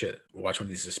 shit, watch when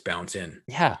these just bounce in.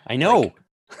 Yeah, I know. Like,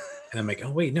 and I'm like,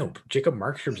 oh wait, no, Jacob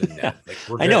Markstrom's in net. Like,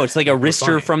 I know it's like a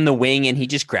wrister from the wing, and he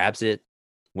just grabs it,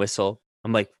 whistle.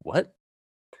 I'm like, what?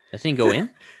 That didn't go in?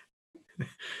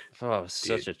 Oh, it was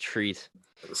such a treat.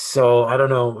 So I don't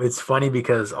know. It's funny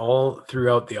because all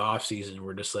throughout the off season,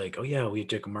 we're just like, oh yeah, we have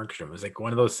Jacob Markstrom. It's like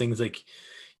one of those things like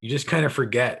you just kind of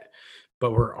forget,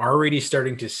 but we're already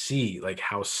starting to see like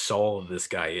how solid this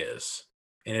guy is,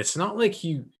 and it's not like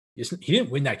he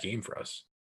didn't win that game for us.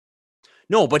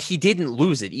 No, but he didn't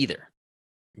lose it either.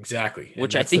 Exactly.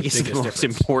 Which I think is the most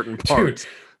important part. Dude,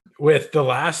 with the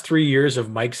last 3 years of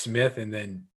Mike Smith and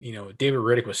then, David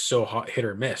Riddick was so hit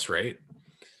or miss, right?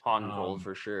 Hot and cold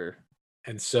for sure.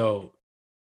 And so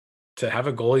to have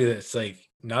a goalie that's like,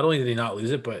 not only did he not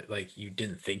lose it, but like you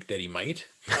didn't think that he might.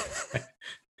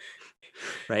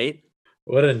 Right?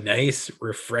 What a nice,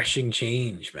 refreshing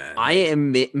change,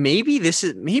 man. Maybe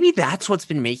that's what's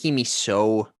been making me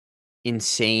so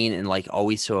insane and like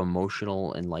always so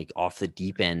emotional and like off the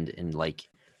deep end and like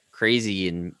crazy,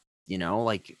 and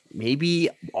like maybe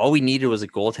all we needed was a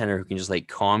goaltender who can just like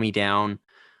calm me down.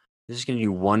 This is going to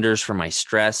do wonders for my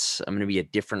stress. I'm going to be a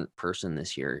different person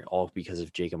this year, all because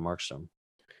of Jacob Markstrom.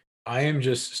 I am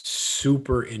just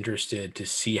super interested to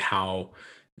see how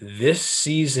this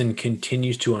season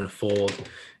continues to unfold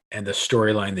and the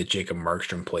storyline that Jacob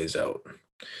Markstrom plays out.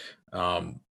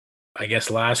 I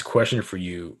guess last question for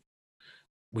you.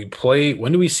 When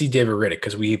do we see David Riddick?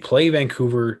 Because we play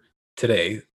Vancouver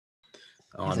today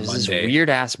on Monday. This weird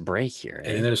ass break here.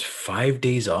 And then there's 5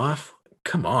 days off.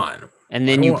 Come on. And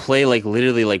then you play like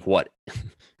literally like what?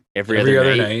 Every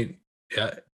other night.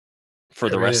 Yeah. For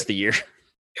the rest of the year.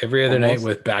 Every other night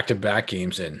with back-to-back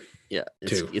games in. Yeah.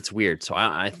 It's weird. So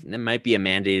it might be a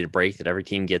mandated break that every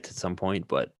team gets at some point,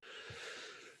 but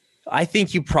I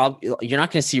think you're not going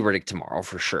to see Riddick tomorrow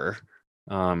for sure.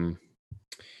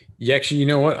 Yeah, actually, you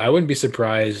know what? I wouldn't be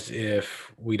surprised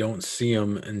if we don't see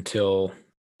him until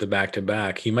the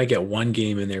back-to-back. He might get one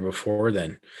game in there before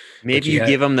then. Maybe you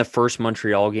give him the first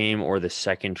Montreal game or the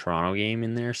second Toronto game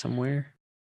in there somewhere.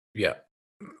 Yeah.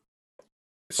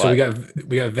 So we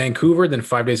got Vancouver, then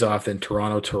 5 days off, then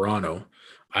Toronto.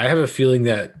 I have a feeling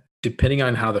that depending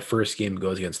on how the first game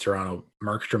goes against Toronto,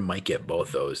 Markstrom might get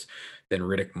both those. Then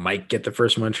Riddick might get the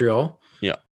first Montreal.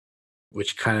 Yeah.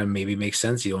 Which kind of maybe makes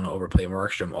sense. You don't want to overplay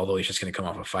Markstrom, although he's just going to come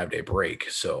off a 5-day break.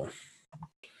 So,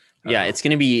 yeah, it's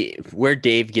going to be where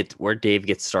Dave gets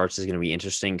starts is going to be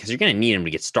interesting because you're going to need him to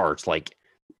get starts like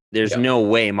There's no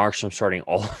way Markstrom's starting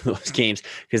all of those games,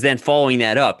 because then following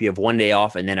that up, you have 1 day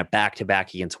off and then a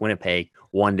back-to-back against Winnipeg,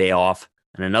 1 day off,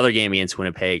 and another game against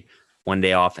Winnipeg, 1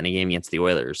 day off, and a game against the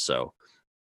Oilers. So,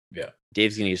 yeah,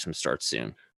 Dave's going to use some starts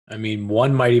soon. I mean,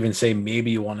 one might even say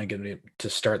maybe you want to get him to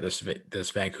start this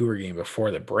Vancouver game before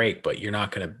the break, but you're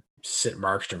not going to sit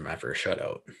Markstrom after a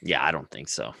shutout. Yeah, I don't think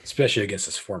so. Especially against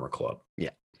his former club.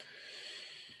 Yeah.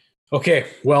 Okay,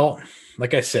 well,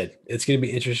 like I said, it's going to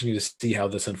be interesting to see how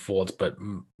this unfolds, but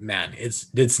man,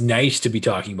 it's nice to be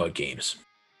talking about games.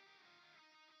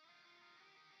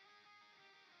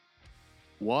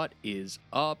 What is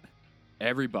up,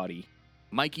 everybody?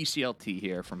 Mikey CLT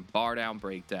here from Bar Down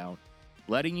Breakdown,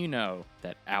 letting you know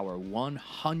that our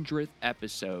 100th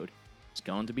episode is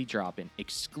going to be dropping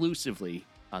exclusively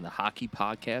on the Hockey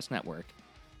Podcast Network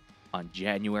on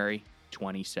January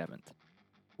 27th.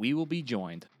 We will be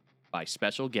joined by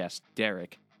special guest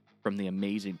Derek from the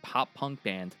amazing pop punk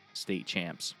band State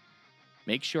Champs.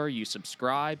 Make sure you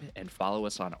subscribe and follow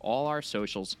us on all our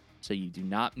socials so you do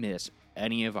not miss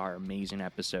any of our amazing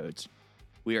episodes.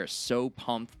 We are so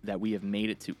pumped that we have made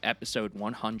it to episode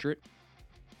 100.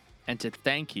 And to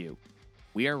thank you,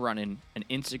 we are running an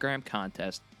Instagram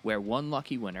contest where one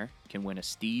lucky winner can win a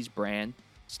Steez brand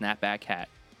snapback hat.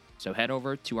 So head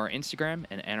over to our Instagram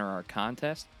and enter our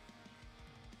contest.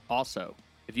 Also,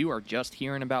 if you are just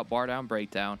hearing about Bar Down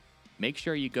Breakdown, make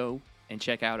sure you go and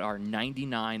check out our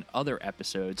 99 other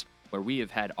episodes where we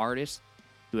have had artists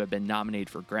who have been nominated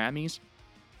for Grammys,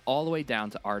 all the way down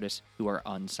to artists who are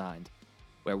unsigned,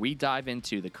 where we dive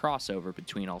into the crossover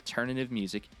between alternative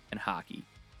music and hockey.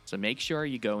 So make sure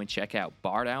you go and check out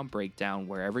Bar Down Breakdown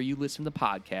wherever you listen to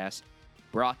podcasts,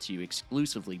 brought to you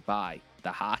exclusively by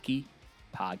the Hockey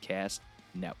Podcast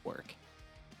Network.